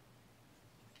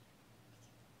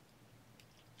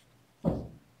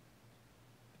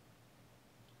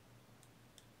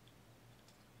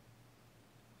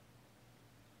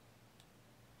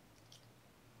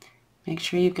 Make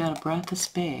sure you've got a breadth of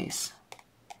space.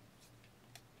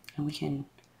 And we can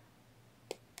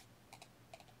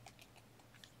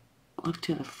look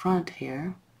to the front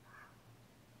here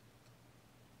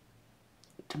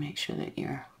to make sure that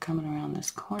you're coming around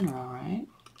this corner all right.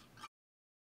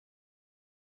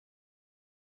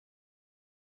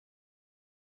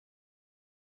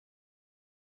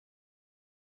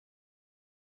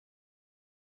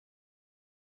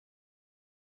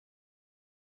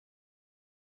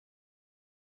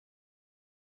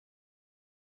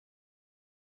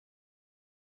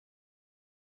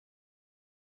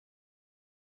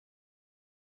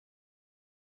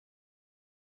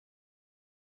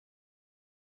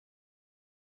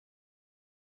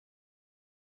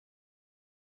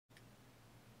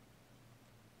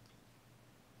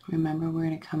 Remember, we're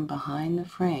going to come behind the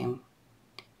frame.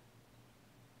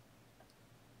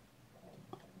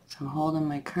 So I'm holding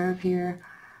my curve here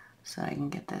so I can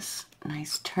get this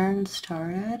nice turn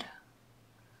started.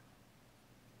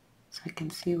 So I can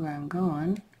see where I'm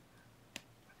going.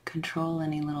 Control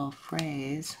any little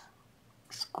frays.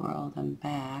 Squirrel them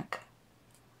back.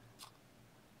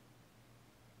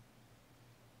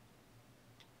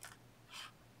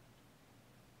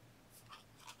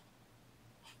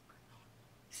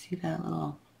 See that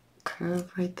little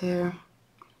curve right there?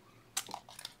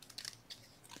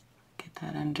 Get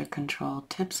that under control.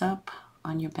 Tips up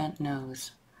on your bent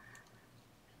nose.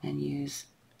 And use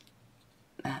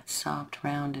that soft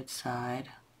rounded side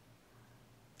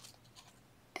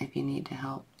if you need to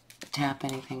help tap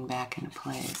anything back into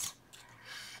place.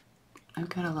 I've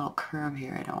got a little curve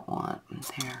here I don't want.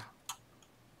 There.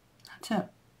 That's it.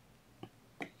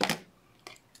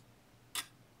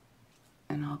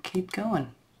 And I'll keep going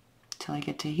till I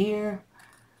get to here.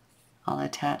 I'll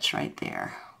attach right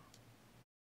there.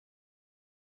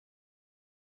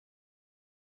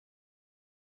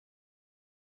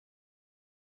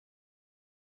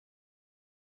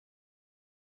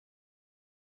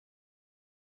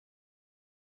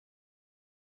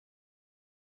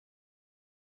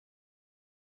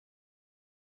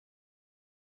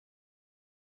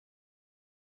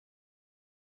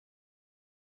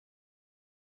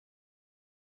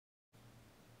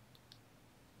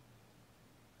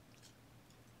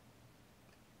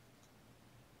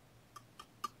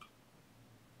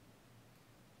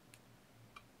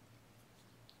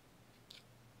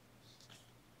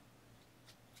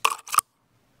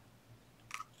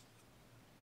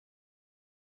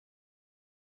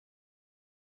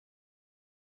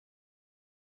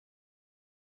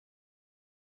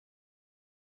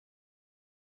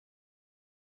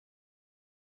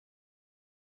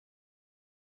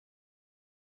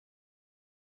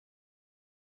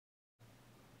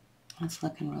 That's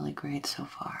looking really great so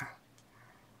far.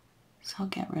 So I'll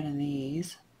get rid of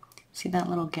these. See that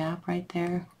little gap right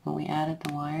there? When we added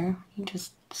the wire, you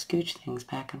just scooch things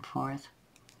back and forth.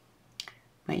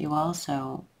 But you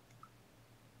also,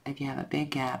 if you have a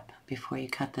big gap before you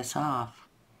cut this off,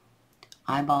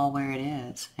 eyeball where it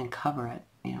is and cover it.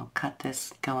 You know, cut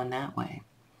this going that way.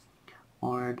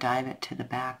 Or dive it to the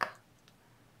back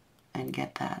and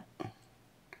get that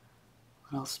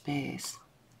little space.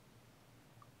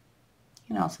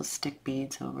 You can also stick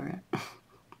beads over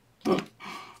it.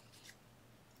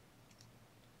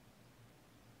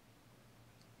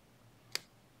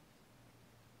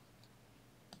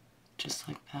 Just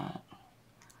like that.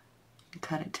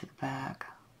 Cut it to the back.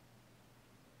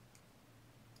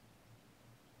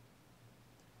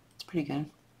 It's pretty good.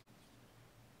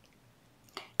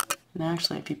 And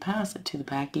actually, if you pass it to the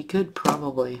back, you could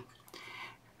probably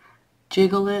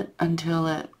jiggle it until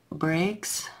it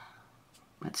breaks.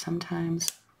 But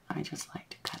sometimes I just like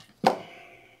to cut it.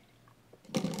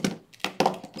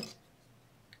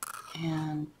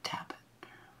 And tap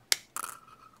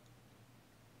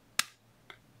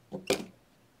it.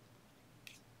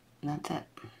 And that's it.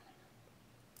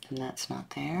 And that's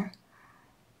not there.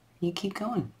 You keep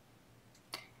going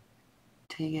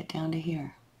till you get down to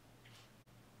here.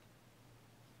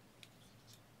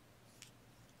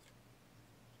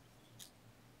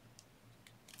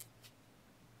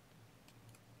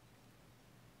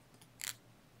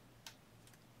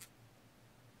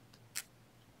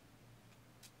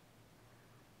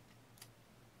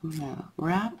 I'm going to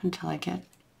wrap until I get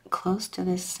close to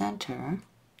this center.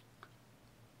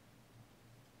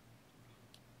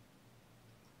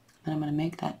 But I'm going to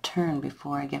make that turn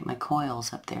before I get my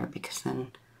coils up there, because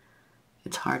then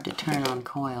it's hard to turn on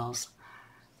coils.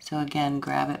 So again,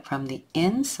 grab it from the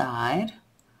inside,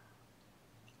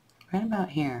 right about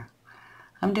here.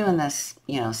 I'm doing this,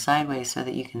 you know, sideways so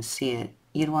that you can see it.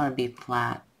 You'd want to be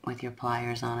flat with your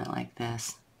pliers on it like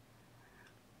this.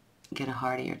 Get a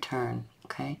heartier turn,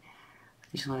 okay?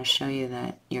 I just want to show you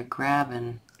that you're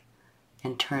grabbing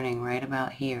and turning right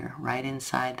about here, right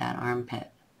inside that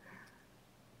armpit,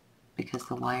 because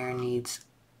the wire needs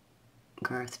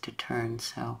girth to turn.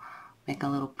 So make a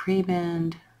little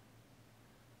pre-bend.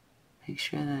 Make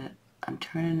sure that I'm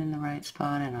turning in the right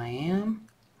spot, and I am.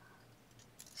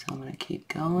 So I'm going to keep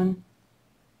going.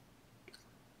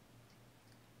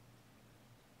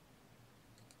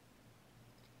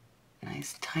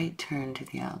 Nice tight turn to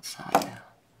the outside.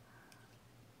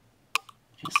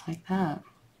 Just like that.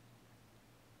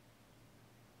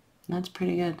 And that's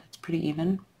pretty good. That's pretty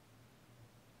even.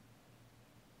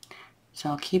 So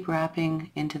I'll keep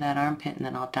wrapping into that armpit, and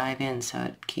then I'll dive in so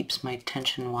it keeps my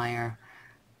tension wire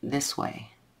this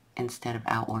way instead of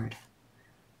outward.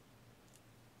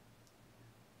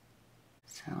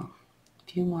 So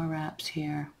a few more wraps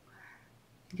here.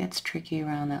 It gets tricky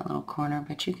around that little corner,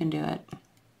 but you can do it.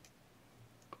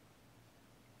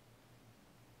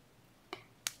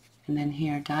 And then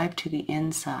here, dive to the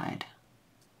inside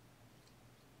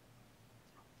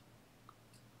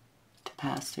to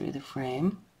pass through the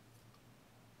frame.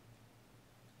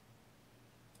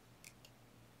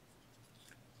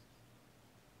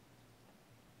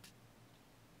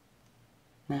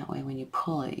 That way when you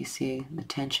pull it, you see the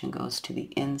tension goes to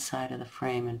the inside of the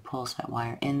frame and pulls that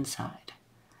wire inside.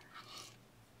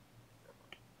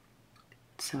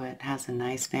 So it has a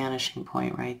nice vanishing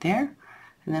point right there.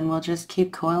 And then we'll just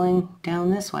keep coiling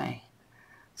down this way.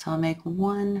 So I'll make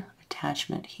one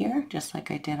attachment here, just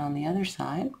like I did on the other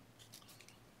side.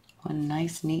 One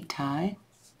nice neat tie.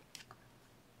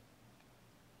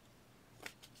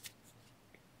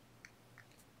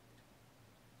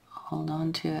 Hold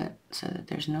on to it so that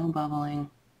there's no bubbling.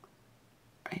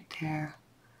 there,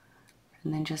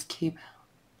 and then just keep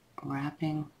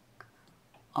wrapping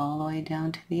all the way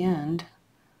down to the end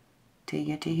till you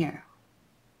get to here.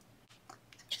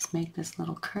 So just make this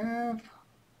little curve.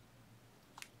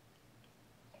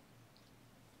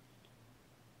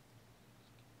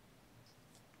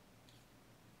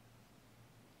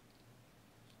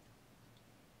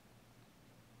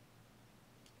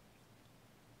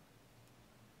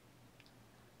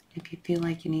 If you feel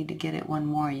like you need to get it one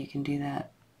more, you can do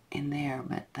that in there,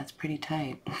 but that's pretty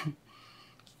tight.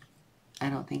 I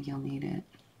don't think you'll need it.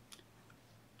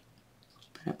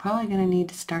 But I'm probably going to need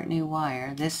to start new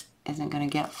wire. This isn't going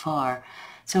to get far.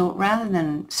 So rather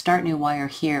than start new wire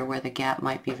here where the gap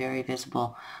might be very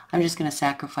visible, I'm just going to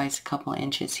sacrifice a couple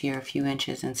inches here, a few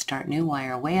inches, and start new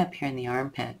wire way up here in the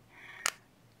armpit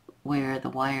where the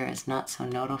wire is not so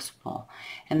noticeable.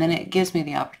 And then it gives me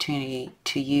the opportunity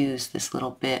to use this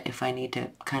little bit if I need to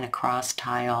kind of cross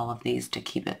tie all of these to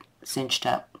keep it cinched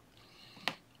up.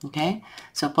 Okay,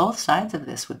 so both sides of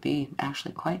this would be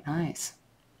actually quite nice.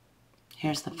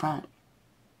 Here's the front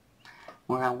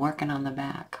where I'm working on the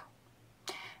back.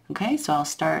 Okay, so I'll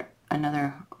start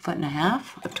another 1.5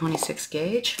 feet of 26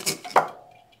 gauge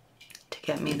to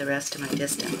get me the rest of my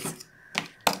distance.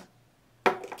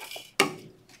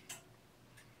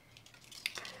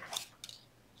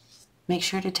 Make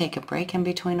sure to take a break in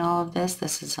between all of this.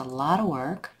 This is a lot of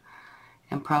work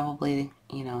and probably,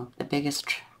 you know, the biggest,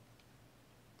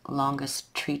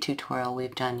 longest tree tutorial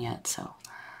we've done yet, so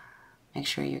make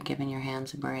sure you're giving your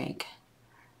hands a break.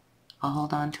 I'll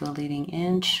hold on to a leading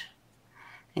inch,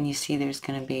 and you see there's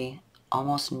going to be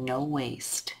almost no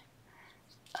waste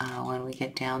when we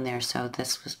get down there. So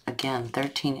this was, again,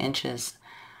 13 inches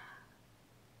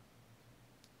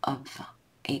of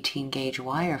 18 gauge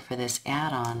wire for this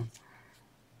add-on,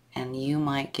 and you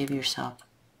might give yourself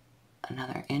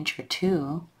another inch or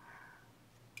two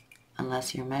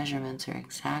unless your measurements are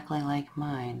exactly like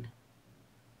mine.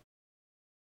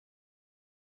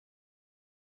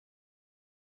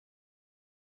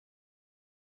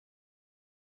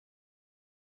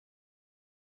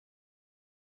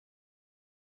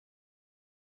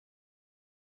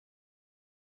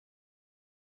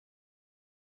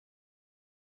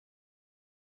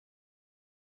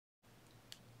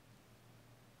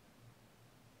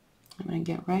 I'm going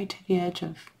to get right to the edge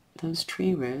of those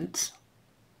tree roots.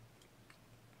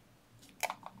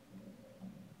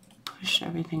 Push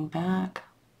everything back.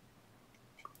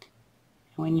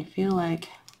 And when you feel like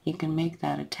you can make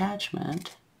that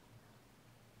attachment,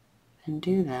 then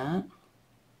do that.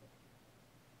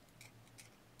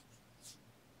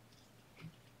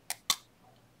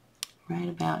 Right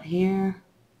about here.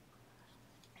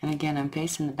 And again, I'm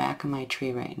facing the back of my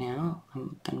tree right now.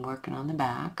 I've been working on the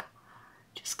back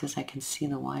just because I can see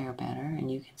the wire better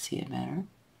and you can see it better.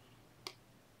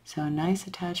 So a nice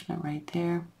attachment right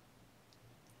there.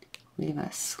 Leave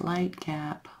a slight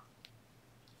gap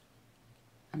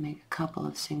and make a couple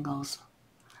of singles.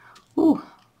 Ooh,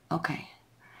 okay.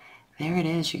 There it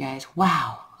is, you guys.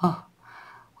 Wow. Oh,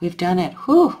 we've done it.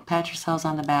 Whoo, pat yourselves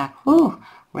on the back. Whoo,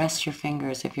 rest your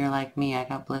fingers. If you're like me, I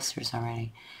got blisters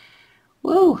already.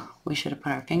 Woo, we should have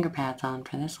put our finger pads on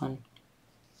for this one.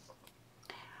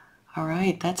 All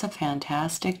right, that's a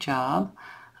fantastic job.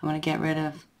 I'm going to get rid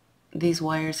of these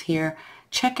wires here.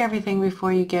 Check everything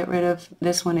before you get rid of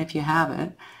this one if you have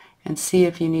it, and see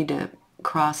if you need to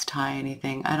cross tie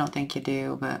anything. I don't think you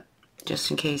do, but just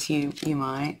in case you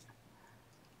might.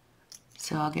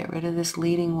 So I'll get rid of this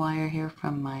leading wire here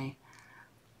from my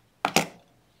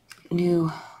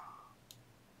new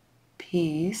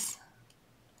piece.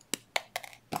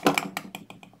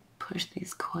 Push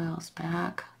these coils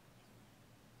back.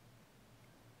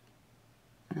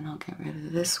 And then I'll get rid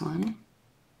of this one.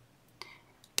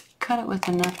 Cut it with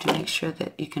enough to make sure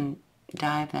that you can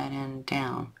dive that end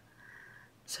down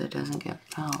so it doesn't get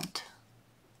felt.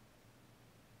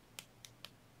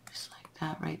 Just like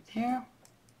that right there.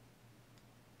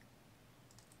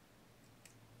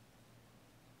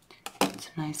 It's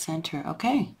a nice center.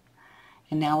 Okay.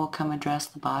 And now we'll come address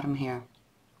the bottom here.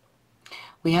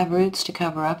 We have roots to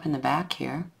cover up in the back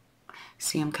here.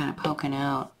 See, I'm kind of poking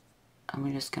out.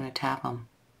 I'm just going to tap them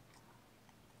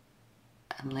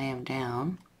and lay them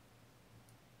down.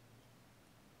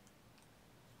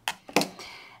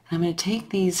 I'm going to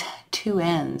take these two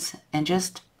ends and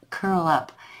just curl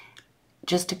up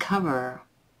just to cover,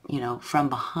 you know, from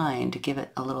behind to give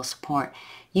it a little support.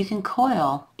 You can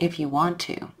coil if you want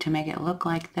to make it look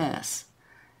like this,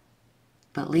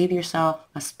 but leave yourself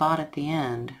a spot at the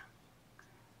end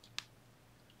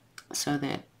so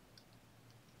that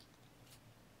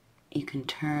you can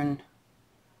turn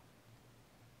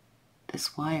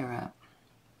this wire up.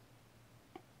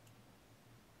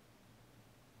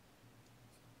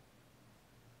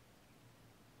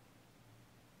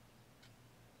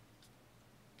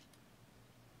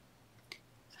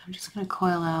 I'm just going to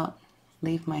coil out,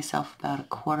 leave myself about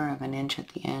 1/4 of an inch at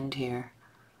the end here.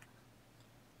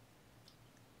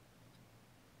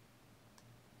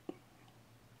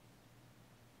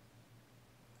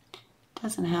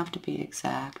 Doesn't have to be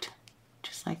exact,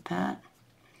 just like that.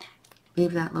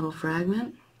 Leave that little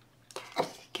fragment.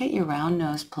 Get your round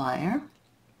nose plier.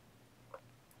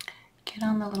 Get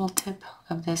on the little tip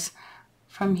of this.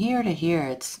 From here to here,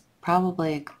 it's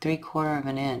probably 3/4 of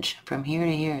an inch. From here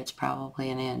to here, it's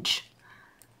probably an inch.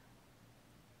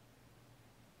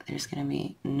 There's going to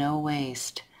be no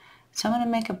waste. So I'm going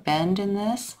to make a bend in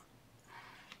this.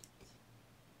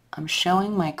 I'm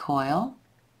showing my coil.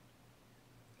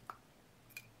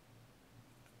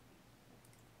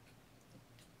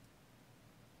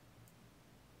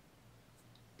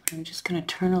 I'm just going to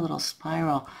turn a little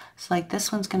spiral. It's like this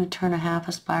one's going to turn a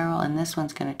 1/2 spiral and this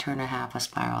one's going to turn a 1/2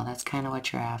 spiral. That's kind of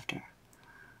what you're after.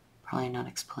 Probably not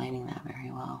explaining that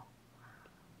very well.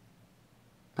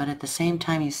 But at the same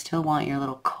time, you still want your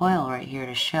little coil right here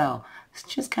to show. It's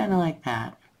just kind of like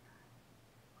that.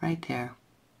 Right there.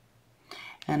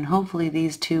 And hopefully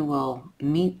these two will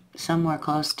meet somewhere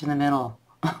close to the middle.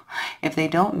 If they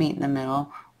don't meet in the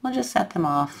middle, we'll just set them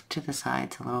off to the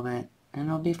sides a little bit and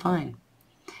it'll be fine.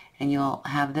 And you'll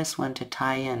have this one to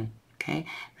tie in, okay?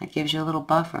 That gives you a little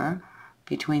buffer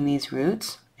between these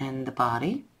roots and the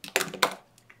body.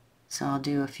 So I'll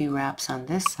do a few wraps on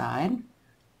this side,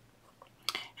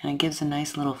 and it gives a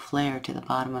nice little flare to the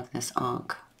bottom of this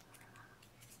ankh.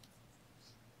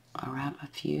 I'll wrap a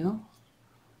few.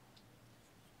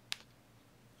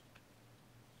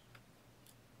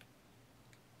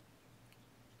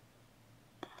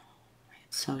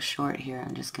 It's so short here,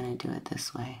 I'm just going to do it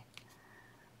this way.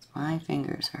 My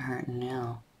fingers are hurting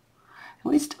now.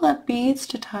 And we still have beads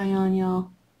to tie on, y'all.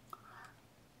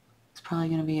 It's probably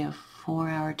going to be a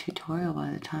 4-hour tutorial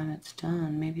by the time it's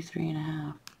done, maybe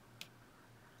 3.5.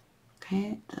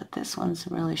 Okay, this one's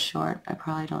really short. I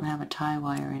probably don't have a tie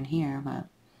wire in here, but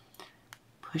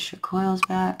push your coils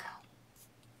back.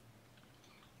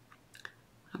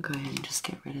 I'll go ahead and just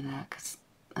get rid of that because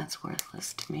that's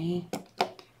worthless to me.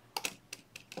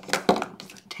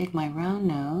 Take my round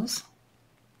nose.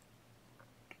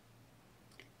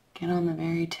 Get on the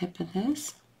very tip of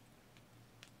this.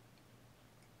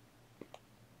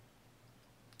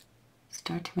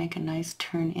 Start to make a nice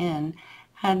turn in.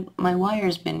 Had my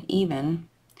wires been even,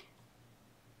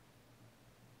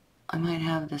 I might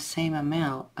have the same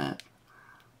amount, but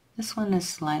this one is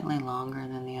slightly longer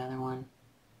than the other one.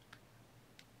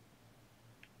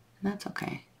 And that's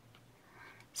okay.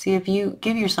 See, if you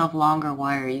give yourself longer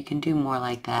wire, you can do more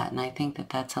like that, and I think that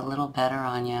that's a little better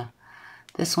on you.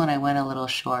 This one I went a little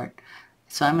short,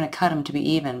 so I'm going to cut them to be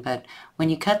even, but when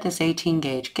you cut this 18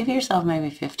 gauge, give yourself maybe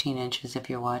 15 inches if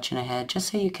you're watching ahead,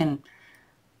 just so you can,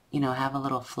 you know, have a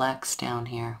little flex down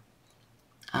here.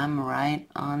 I'm right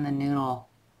on the noodle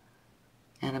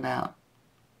and about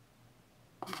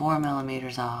 4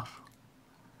 millimeters off.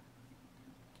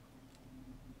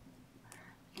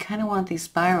 You kind of want these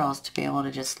spirals to be able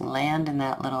to just land in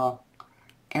that little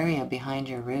area behind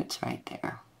your roots right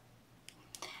there.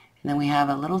 And then we have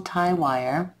a little tie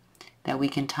wire that we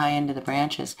can tie into the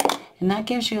branches. And that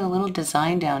gives you a little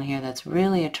design down here that's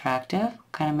really attractive,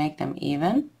 kind of make them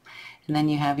even. And then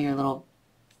you have your little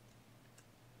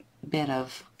bit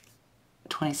of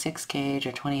 26 gauge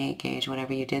or 28 gauge,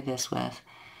 whatever you did this with,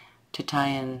 to tie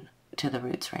in to the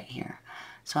roots right here.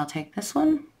 So I'll take this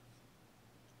one,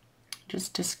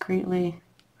 just discreetly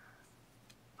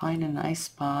find a nice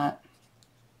spot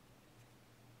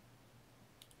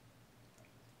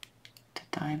to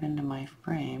dive into my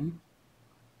frame.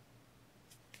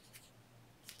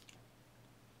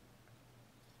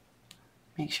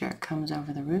 Make sure it comes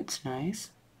over the roots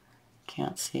nice.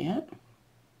 Can't see it.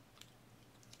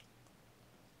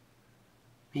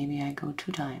 Maybe I go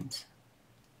 2 times.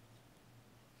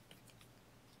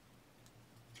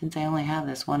 Since I only have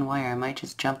this one wire, I might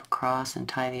just jump across and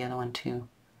tie the other one too,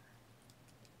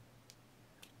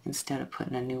 instead of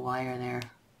putting a new wire there.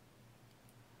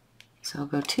 So I'll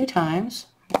go 2 times.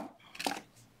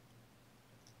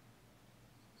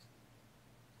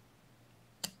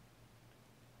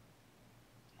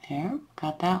 There,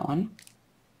 got that one.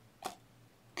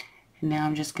 And now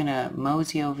I'm just going to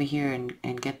mosey over here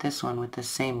and get this one with the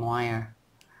same wire.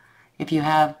 If you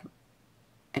had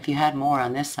more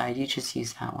on this side, you just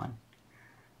use that one.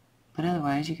 But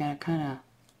otherwise, you got to kind of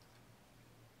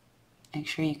make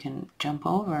sure you can jump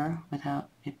over without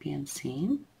it being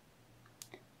seen.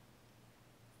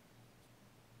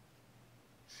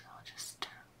 So I'll just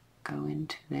go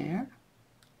into there,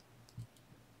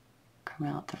 come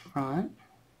out the front.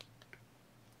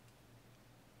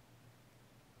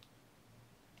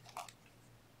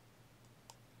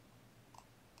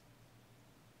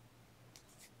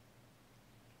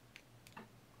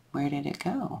 Where did it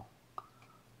go?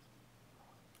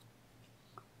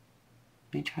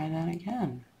 Let me try that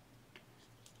again.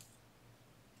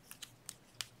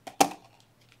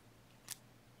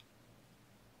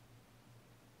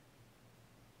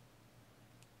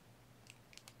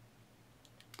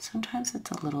 Sometimes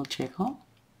it's a little jiggle.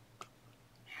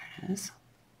 There it is.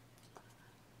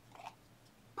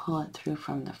 Pull it through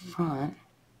from the front.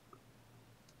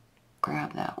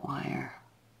 Grab that wire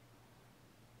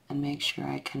and make sure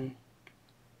I can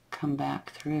come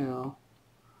back through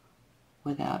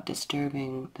without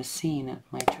disturbing the scene of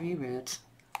my tree roots.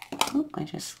 Oop, I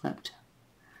just slipped.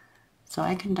 So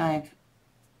I can dive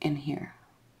in here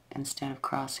instead of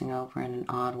crossing over in an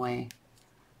odd way.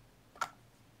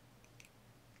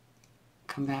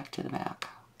 Come back to the back.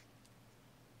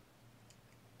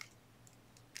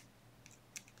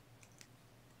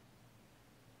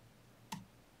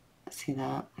 See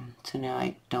that? So now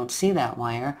I don't see that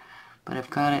wire, but I've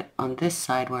got it on this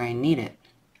side where I need it.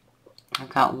 I've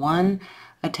got one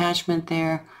attachment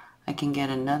there. I can get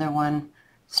another one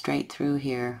straight through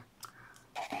here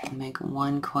and make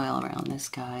one coil around this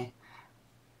guy.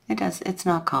 It's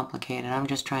not complicated. I'm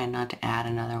just trying not to add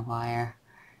another wire.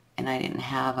 And I didn't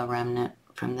have a remnant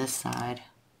from this side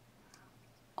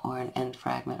or an end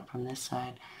fragment from this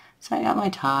side. So I got my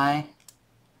tie,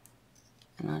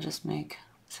 and I'll just make,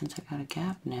 since I got a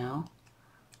gap now,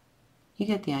 you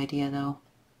get the idea though.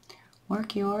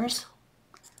 Work yours,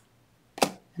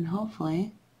 and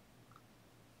hopefully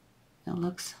it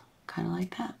looks kind of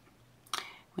like that.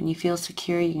 When you feel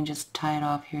secure, you can just tie it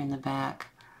off here in the back.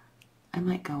 I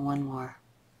might go one more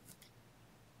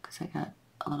because I got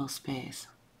a little space.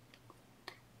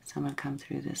 So I'm going to come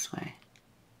through this way.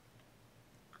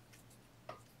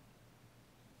 I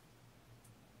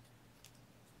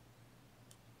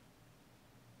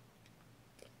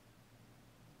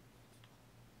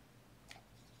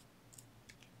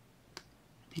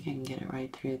think I can get it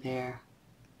right through there.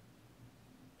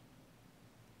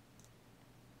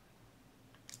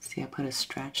 See, I put a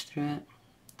stretch through it.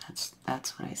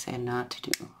 That's what I say not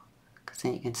to do, because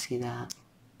then you can see that.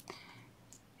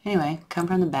 Anyway, come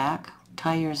from the back,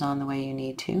 tie yours on the way you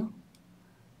need to,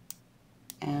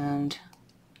 and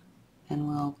then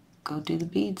we'll go do the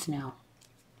beads now.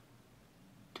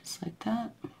 Just like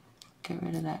that. Get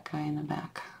rid of that guy in the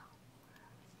back.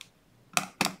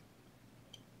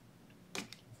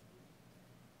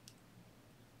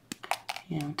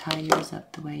 You know, tie yours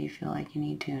up the way you feel like you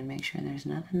need to and make sure there's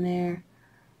nothing there.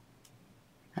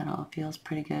 That all feels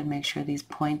pretty good. Make sure these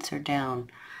points are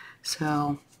down.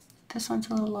 So this one's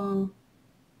a little long.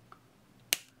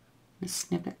 Just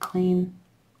snip it clean.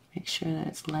 Make sure that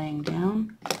it's laying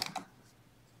down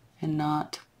and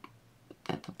not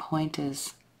that the point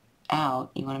is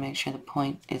out. You want to make sure the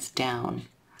point is down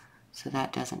so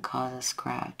that doesn't cause a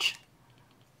scratch.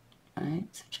 Alright,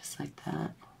 so just like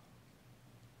that.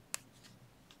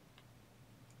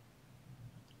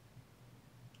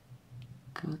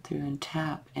 Go through and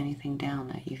tap anything down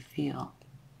that you feel.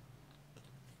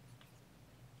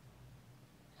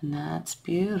 And that's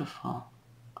beautiful.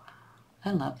 I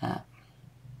love that.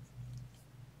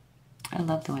 I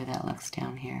love the way that looks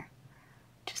down here.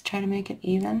 Just try to make it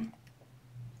even.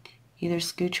 Either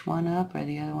scooch one up or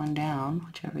the other one down,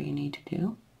 whichever you need to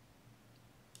do.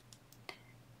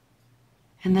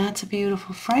 And that's a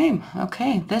beautiful frame.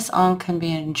 Okay, this Ankh can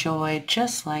be enjoyed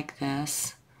just like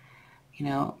this. You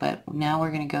know, but now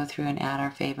we're going to go through and add our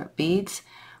favorite beads.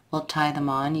 We'll tie them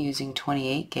on using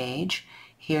 28 gauge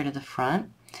here to the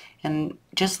front. And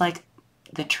just like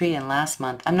the tree in last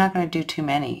month, I'm not going to do too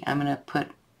many. I'm going to put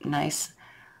nice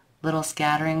little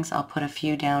scatterings. I'll put a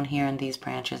few down here in these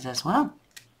branches as well.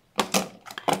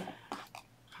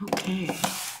 Okay,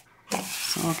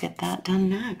 so we'll get that done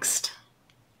next.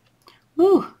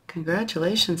 Woo!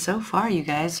 Congratulations so far, you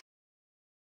guys.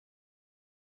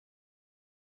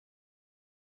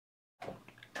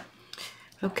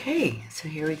 Okay, so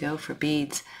here we go for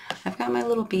beads. I've got my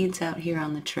little beads out here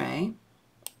on the tray,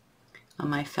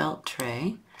 on my felt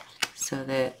tray, so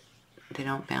that they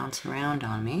don't bounce around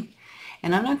on me.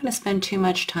 And I'm not going to spend too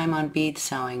much time on bead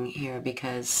sewing here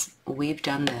because we've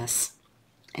done this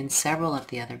in several of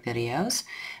the other videos,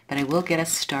 but I will get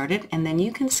us started, and then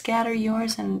you can scatter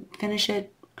yours and finish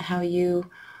it how you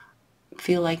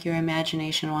feel like your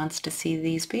imagination wants to see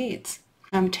these beads.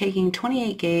 I'm taking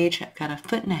 28 gauge, I've got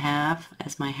 1.5 feet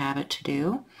as my habit to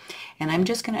do, and I'm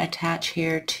just going to attach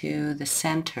here to the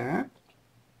center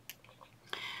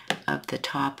of the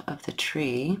top of the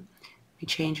tree. Let me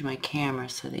change my camera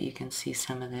so that you can see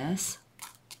some of this.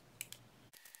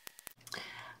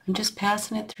 I'm just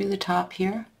passing it through the top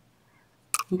here.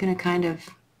 I'm going to kind of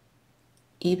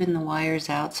even the wires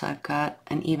out so I've got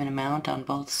an even amount on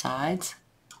both sides.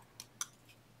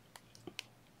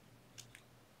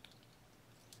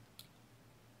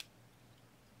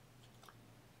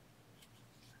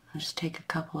 I'll just take a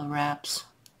couple of wraps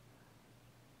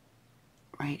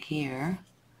right here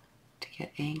to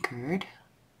get anchored.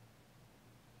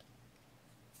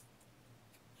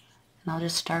 And I'll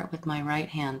just start with my right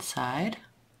hand side,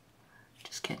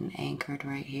 just getting anchored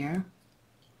right here.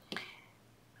 I'm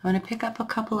going to pick up a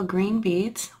couple of green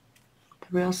beads, the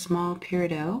real small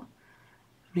peridot.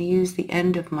 I'm going to use the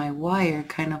end of my wire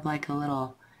kind of like a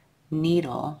little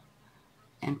needle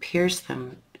and pierce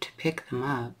them to pick them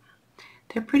up.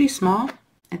 They're pretty small.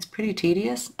 It's pretty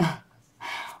tedious,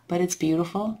 but it's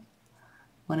beautiful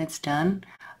when it's done.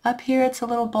 Up here it's a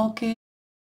little bulky,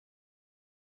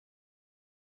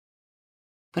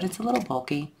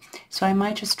 so I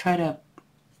might just try to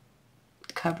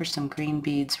cover some green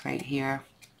beads right here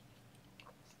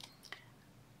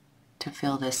to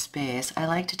fill this space. I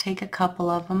like to take a couple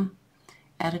of them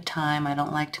at a time. I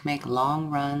don't like to make long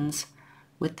runs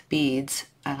with the beads.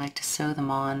 I like to sew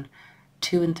them on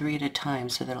 2 and 3 at a time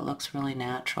so that it looks really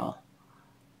natural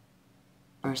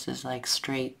versus like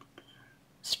straight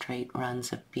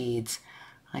runs of beads.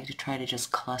 I like to try to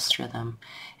just cluster them.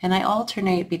 And I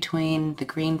alternate between the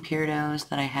green peridots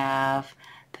that I have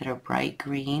that are bright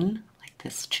green, like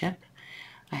this chip.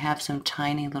 I have some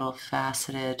tiny little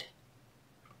faceted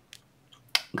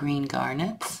green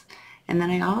garnets. And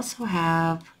then I also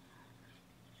have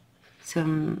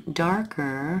some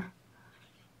darker,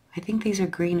 I think these are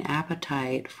green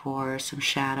apatite for some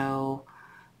shadow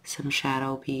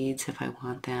beads if I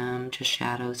want them, just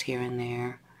shadows here and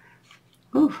there.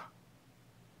 Ooh.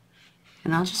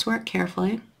 And I'll just work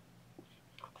carefully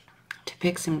to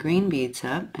pick some green beads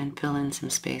up and fill in some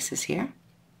spaces here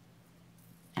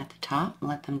at the top.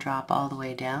 Let them drop all the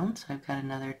way down. So I've got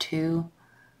another 2.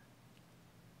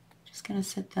 Just going to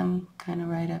sit them kind of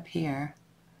right up here.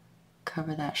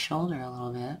 Cover that shoulder a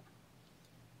little bit.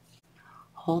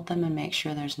 Hold them and make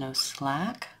sure there's no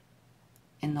slack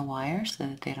in the wire so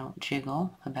that they don't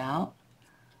jiggle about.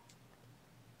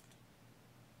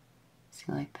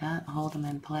 See, like that? Hold them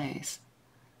in place.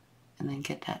 And then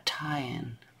get that tie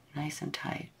in nice and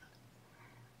tight.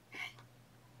 Okay.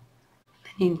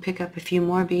 Then you can pick up a few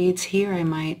more beads. Here I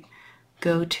might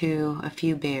go to a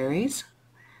few berries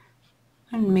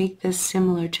and make this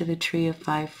similar to the Tree of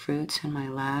 5 fruits in my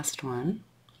last one,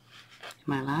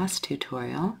 my last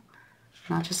tutorial.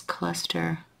 And I'll just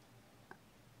cluster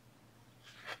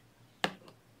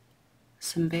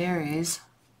some berries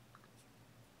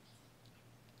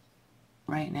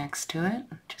right next to it.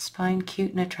 Just find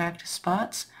cute and attractive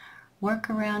spots. Work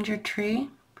around your tree.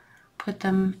 Put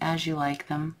them as you like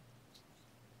them.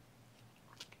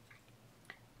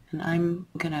 And I'm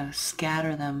going to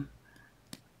scatter them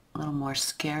a little more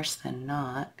scarce than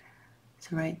not.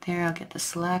 So right there I'll get the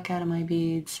slack out of my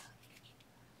beads.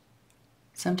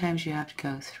 Sometimes you have to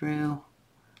go through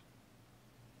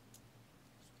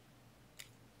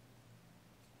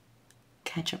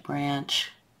catch a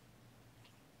branch,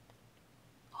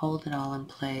 hold it all in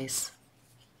place,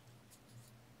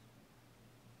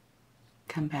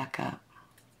 come back up.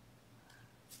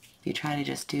 If you try to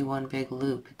just do one big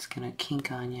loop, it's going to kink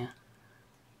on you.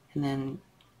 And then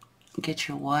get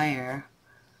your wire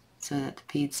so that the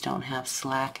beads don't have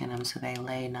slack in them, so they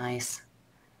lay nice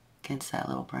against that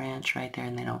little branch right there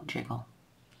and they don't jiggle.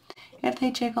 If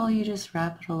they jiggle, you just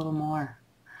wrap it a little more.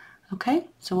 Okay,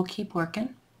 so we'll keep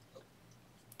working.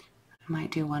 I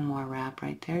might do one more wrap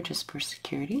right there just for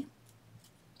security.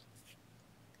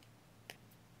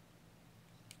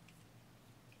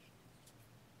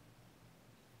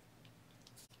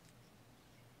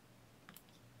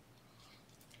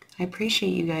 I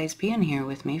appreciate you guys being here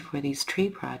with me for these tree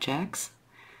projects.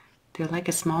 They're like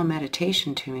a small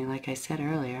meditation to me, like I said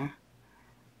earlier.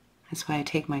 That's why I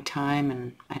take my time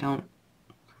and I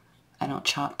don't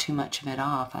chop too much of it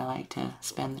off. I like to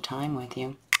spend the time with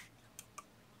you.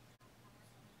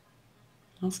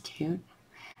 That's cute.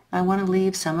 I want to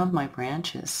leave some of my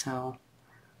branches, so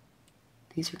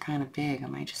these are kind of big. I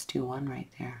might just do one right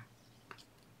there.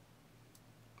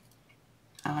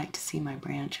 I like to see my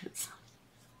branches.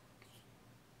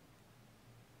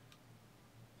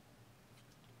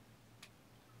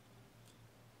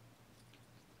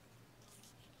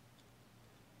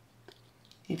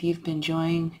 If you've been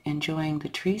enjoying the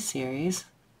tree series,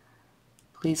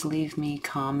 please leave me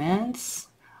comments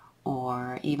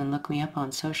or even look me up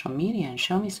on social media and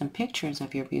show me some pictures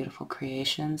of your beautiful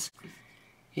creations.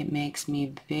 It makes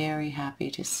me very happy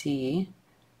to see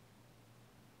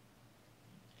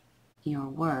your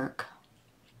work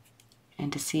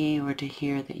and to see or to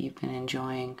hear that you've been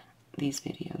enjoying these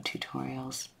video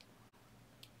tutorials.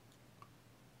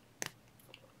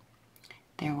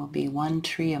 There will be one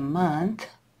tree a month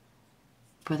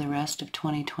for the rest of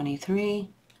 2023,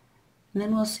 and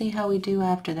then we'll see how we do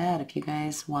after that. If you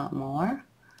guys want more,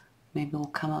 maybe we'll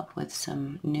come up with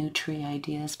some new tree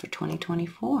ideas for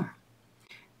 2024.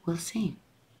 We'll see.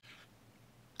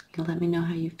 You'll let me know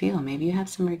how you feel. Maybe you have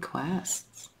some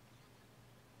requests.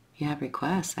 If you have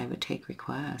requests, I would take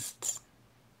requests.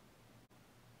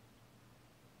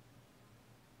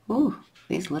 Ooh,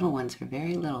 these little ones are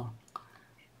very little.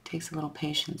 It takes a little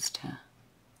patience to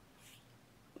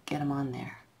get them on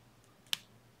there.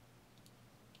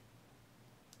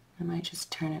 I might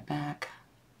just turn it back.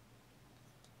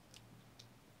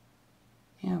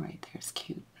 Yeah, right there's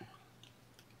cute.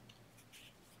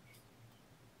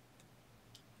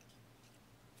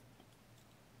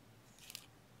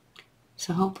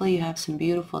 So hopefully you have some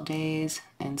beautiful days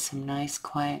and some nice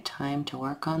quiet time to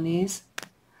work on these.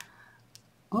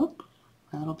 Oop,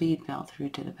 my little bead fell through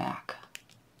to the back.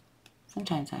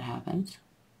 Sometimes that happens.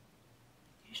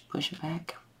 You just push it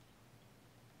back.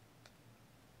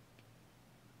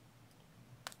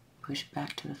 Push it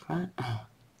back to the front.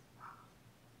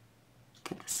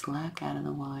 Get the slack out of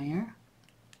the wire.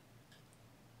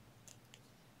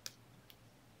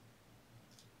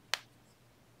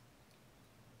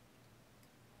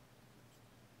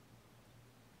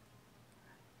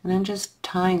 And I'm just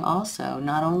tying also,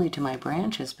 not only to my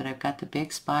branches, but I've got the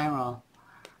big spiral.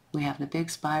 We have the big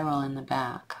spiral in the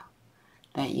back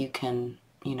that you can,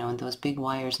 and those big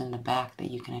wires in the back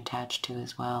that you can attach to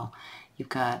as well. You've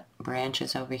got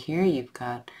branches over here, you've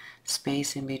got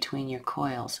space in between your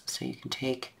coils, so you can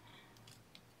take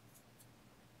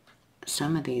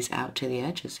some of these out to the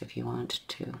edges if you want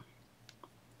to.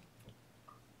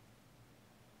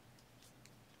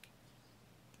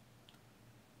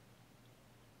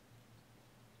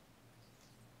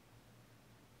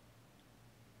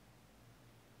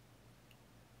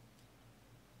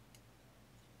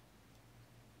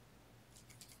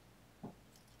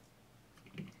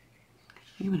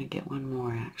 I'm going to get one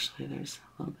more actually. There's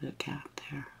a little bit of gap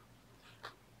there.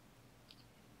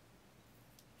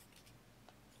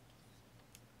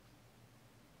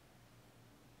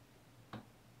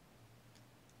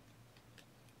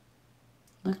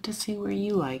 Look to see where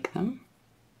you like them.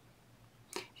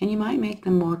 And you might make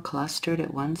them more clustered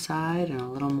at one side and a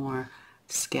little more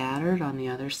scattered on the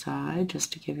other side,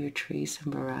 just to give your tree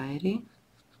some variety.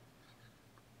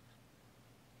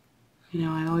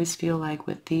 I always feel like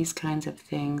with these kinds of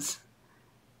things,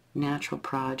 natural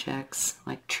projects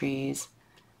like trees,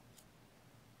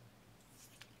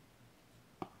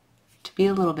 to be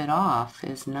a little bit off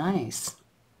is nice.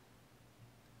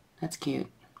 That's cute.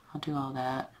 I'll do all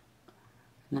that.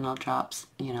 And then I'll drop,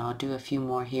 I'll do a few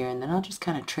more here, and then I'll just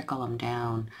kind of trickle them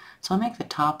down. So I'll make the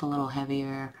top a little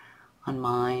heavier on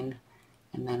mine,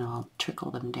 and then I'll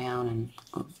trickle them down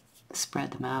and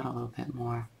spread them out a little bit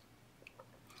more.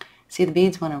 See, the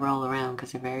beads want to roll around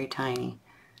because they're very tiny.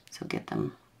 So get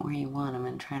them where you want them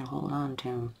and try to hold on to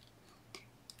them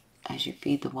as you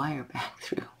feed the wire back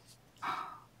through.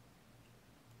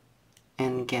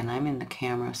 And again, I'm in the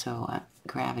camera, so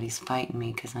gravity's fighting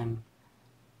me because I'm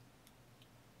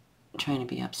trying to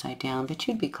be upside down, but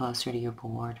you'd be closer to your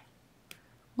board.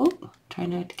 Oop, try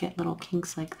not to get little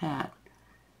kinks like that.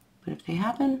 But if they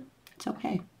happen, it's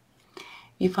okay.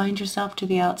 You find yourself to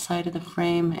the outside of the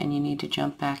frame and you need to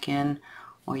jump back in,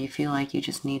 or you feel like you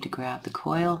just need to grab the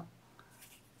coil,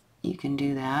 you can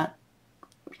do that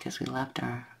because we left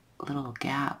our little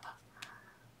gap,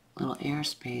 little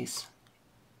airspace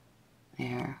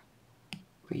there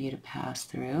for you to pass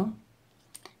through.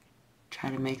 Try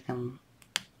to make them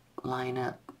line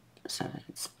up so that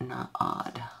it's not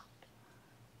odd.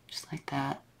 Just like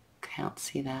that. Can't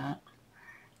see that.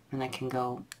 And I can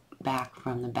go back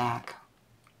from the back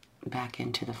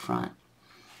into the front.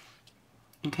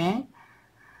 Okay?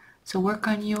 So work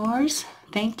on yours.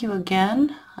 Thank you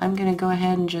again. I'm going to go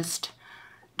ahead and just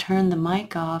turn the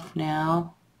mic off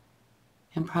now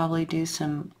and probably do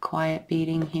some quiet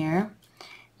beading here.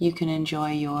 You can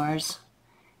enjoy yours.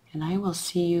 And I will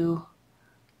see you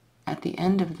at the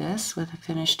end of this with a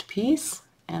finished piece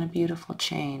and a beautiful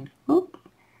chain. Oop!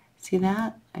 See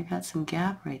that? I got some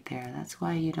gap right there. That's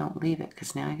why you don't leave it,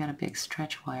 because now I got a big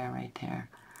stretch wire right there.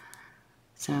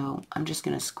 So I'm just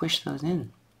going to squish those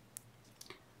in.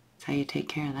 That's how you take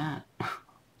care of that.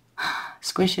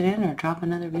 Squish it in or drop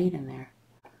another bead in there.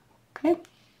 Okay?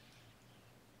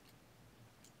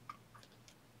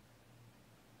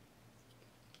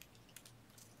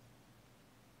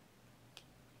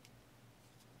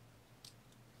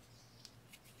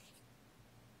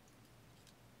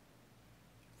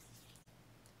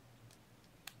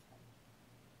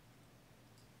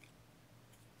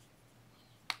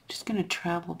 Just going to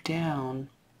travel down.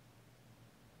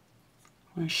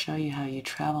 I want to show you how you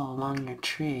travel along your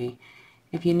tree.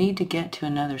 If you need to get to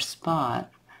another spot,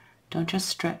 don't just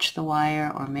stretch the wire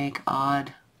or make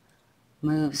odd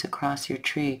moves across your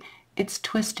tree. It's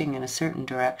twisting in a certain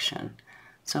direction.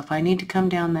 So if I need to come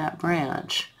down that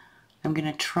branch, I'm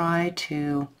going to try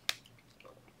to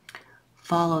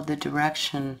follow the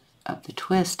direction of the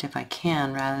twist if I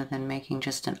can, rather than making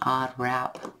just an odd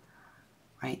wrap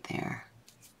right there.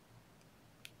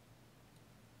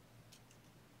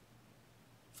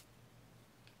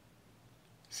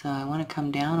 So I want to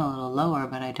come down a little lower,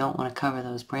 but I don't want to cover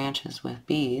those branches with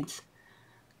beads.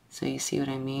 So you see what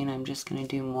I mean? I'm just going to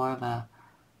do more of a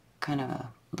kind of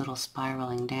a little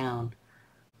spiraling down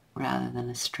rather than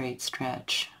a straight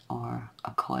stretch or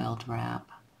a coiled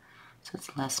wrap. So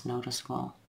it's less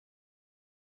noticeable.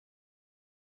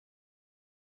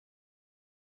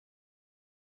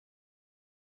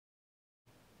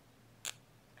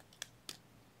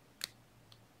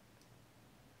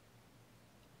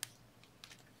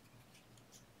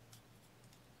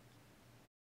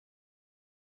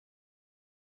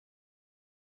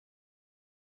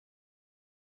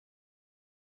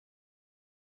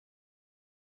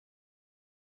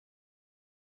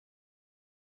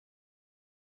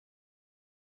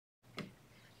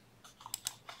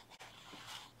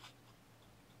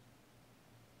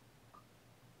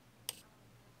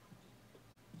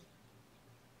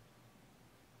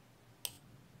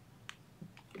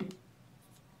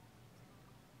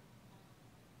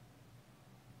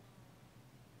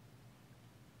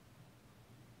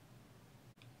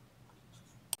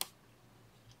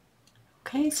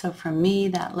 Okay, so for me,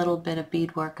 that little bit of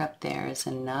beadwork up there is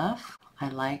enough. I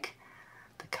like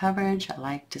the coverage. I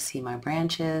like to see my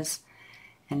branches.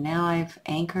 And now I've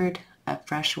anchored a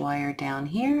fresh wire down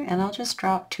here, and I'll just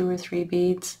drop 2 or 3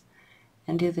 beads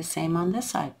and do the same on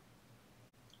this side.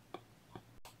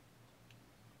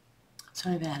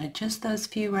 So I've added just those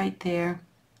few right there.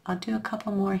 I'll do a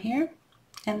couple more here,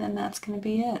 and then that's going to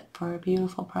be it for a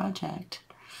beautiful project.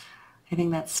 I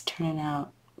think that's turning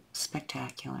out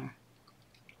spectacular.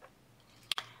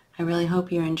 I really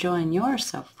hope you're enjoying yours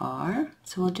so far,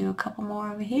 so we'll do a couple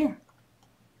more over here.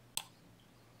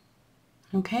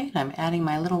 Okay, and I'm adding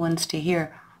my little ones to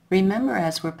here. Remember,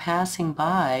 as we're passing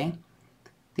by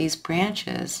these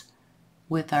branches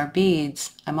with our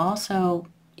beads, I'm also,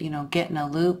 getting a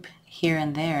loop here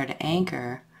and there to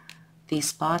anchor these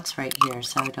spots right here.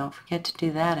 So don't forget to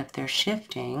do that. If they're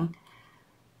shifting,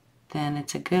 then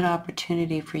it's a good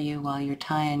opportunity for you while you're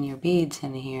tying your beads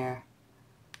in here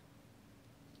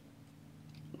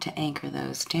to anchor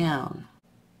those down.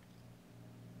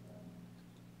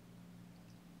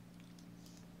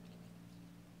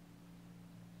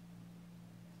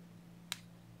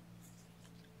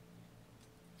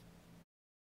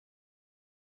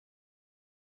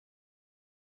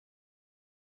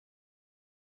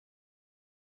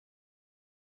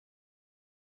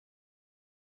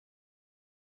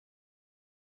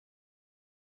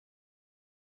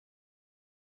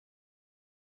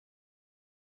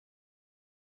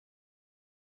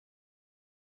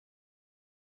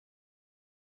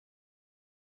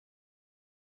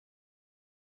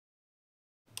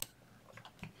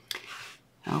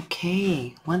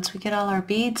 Okay, once we get all our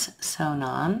beads sewn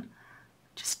on,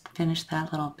 just finish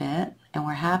that little bit, and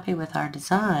we're happy with our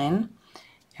design.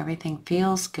 Everything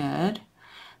feels good.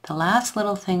 The last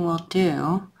little thing we'll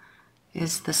do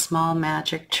is the small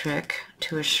magic trick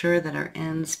to assure that our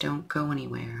ends don't go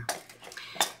anywhere.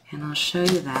 And I'll show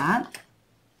you that.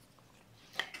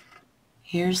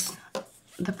 Here's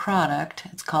the product.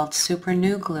 It's called Super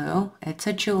New Glue. It's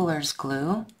a jeweler's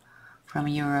glue from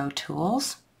Euro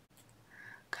Tools.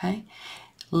 Okay,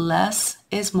 less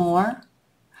is more.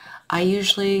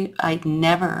 I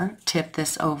never tip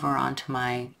this over onto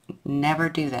never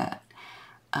do that.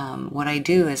 What I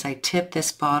do is I tip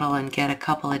this bottle and get a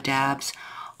couple of dabs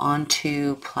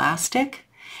onto plastic,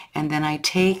 and then I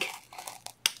take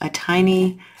a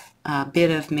tiny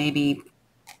bit of maybe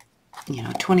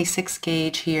 26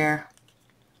 gauge here.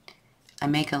 I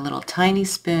make a little tiny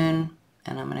spoon,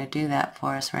 and I'm going to do that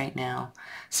for us right now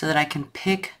so that I can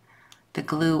pick the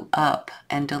glue up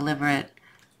and deliver it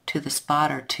to the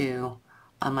spot or two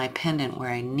on my pendant where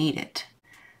I need it.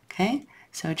 Okay,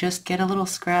 so just get a little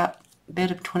scrap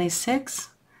bit of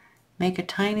 26, make a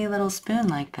tiny little spoon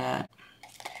like that.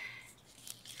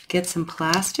 Get some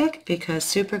plastic, because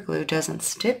super glue doesn't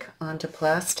stick onto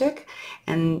plastic,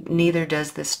 and neither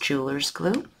does this jeweler's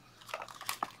glue.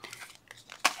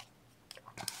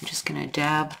 I'm just going to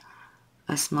dab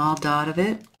a small dot of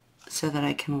it so that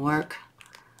I can work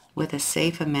with a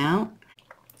safe amount.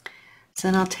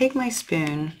 then I'll take my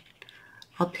spoon,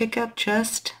 I'll pick up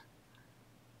just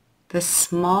the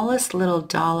smallest little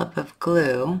dollop of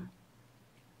glue.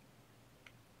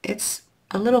 It's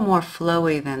a little more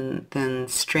flowy than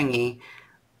stringy.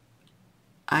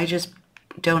 I just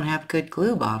don't have good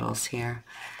glue bottles here.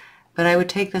 But I would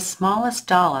take the smallest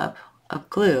dollop of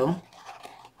glue,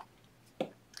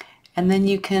 and then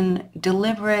you can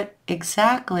deliver it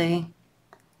exactly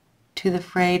to the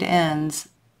frayed ends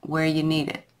where you need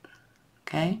it.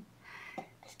 Okay?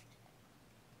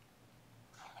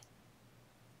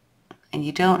 And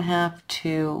you don't have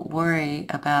to worry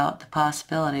about the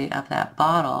possibility of that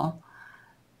bottle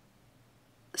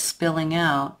spilling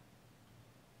out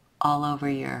all over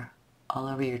your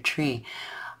tree.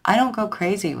 I don't go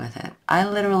crazy with it. I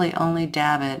literally only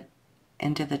dab it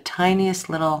into the tiniest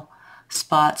little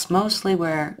spots, mostly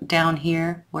where down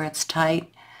here where it's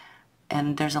tight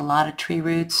and there's a lot of tree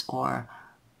roots, or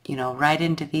right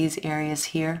into these areas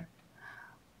here,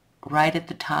 right at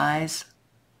the ties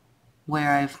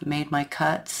where I've made my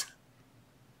cuts.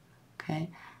 Okay,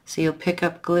 so you'll pick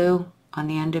up glue on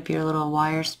the end of your little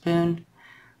wire spoon.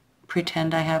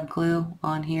 Pretend I have glue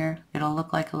on here. It'll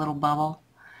look like a little bubble.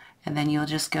 And then you'll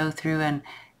just go through and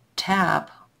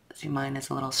tap. See, mine is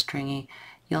a little stringy.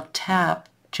 You'll tap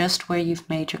just where you've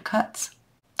made your cuts.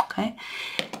 Okay?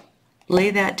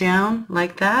 Lay that down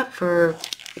like that for,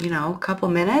 a couple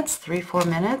minutes, 3-4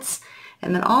 minutes.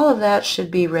 And then all of that should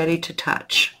be ready to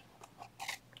touch.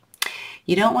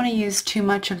 You don't want to use too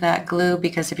much of that glue,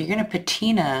 because if you're going to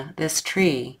patina this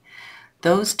tree,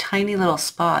 those tiny little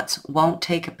spots won't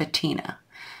take a patina.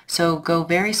 So go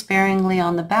very sparingly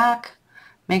on the back,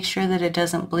 make sure that it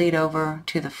doesn't bleed over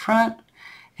to the front,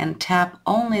 and tap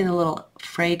only the little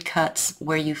frayed cuts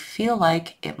where you feel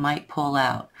like it might pull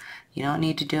out. You don't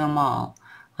need to do them all.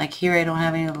 Like here, I don't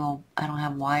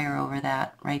have wire over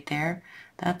that right there.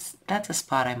 That's a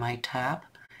spot I might tap.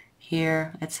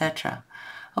 Here, etc.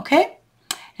 Okay?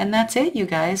 And that's it, you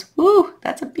guys. Woo!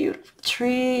 That's a beautiful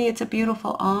tree. It's a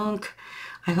beautiful ankh.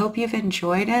 I hope you've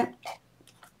enjoyed it.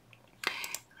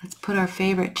 Let's put our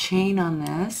favorite chain on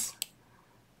this.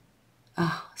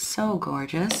 Oh, so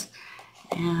gorgeous.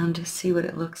 And see what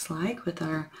it looks like with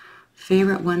our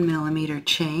favorite 1mm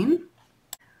chain.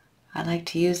 I like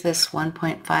to use this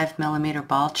 1.5mm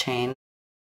ball chain.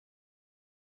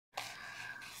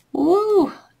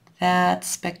 Woo! That's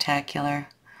spectacular.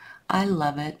 I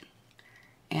love it.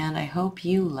 And I hope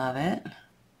you love it.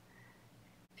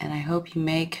 And I hope you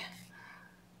make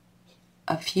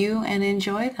a few and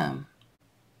enjoy them.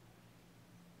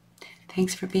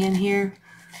 Thanks for being here.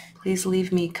 Please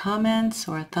leave me comments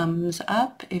or a thumbs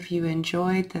up if you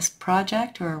enjoyed this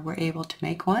project or were able to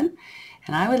make one.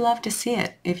 And I would love to see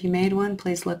it. If you made one,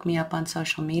 please look me up on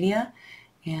social media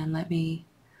and let me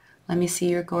see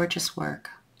your gorgeous work.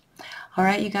 All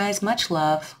right, you guys, much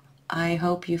love. I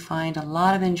hope you find a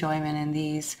lot of enjoyment in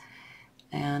these,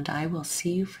 and I will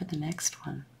see you for the next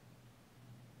one.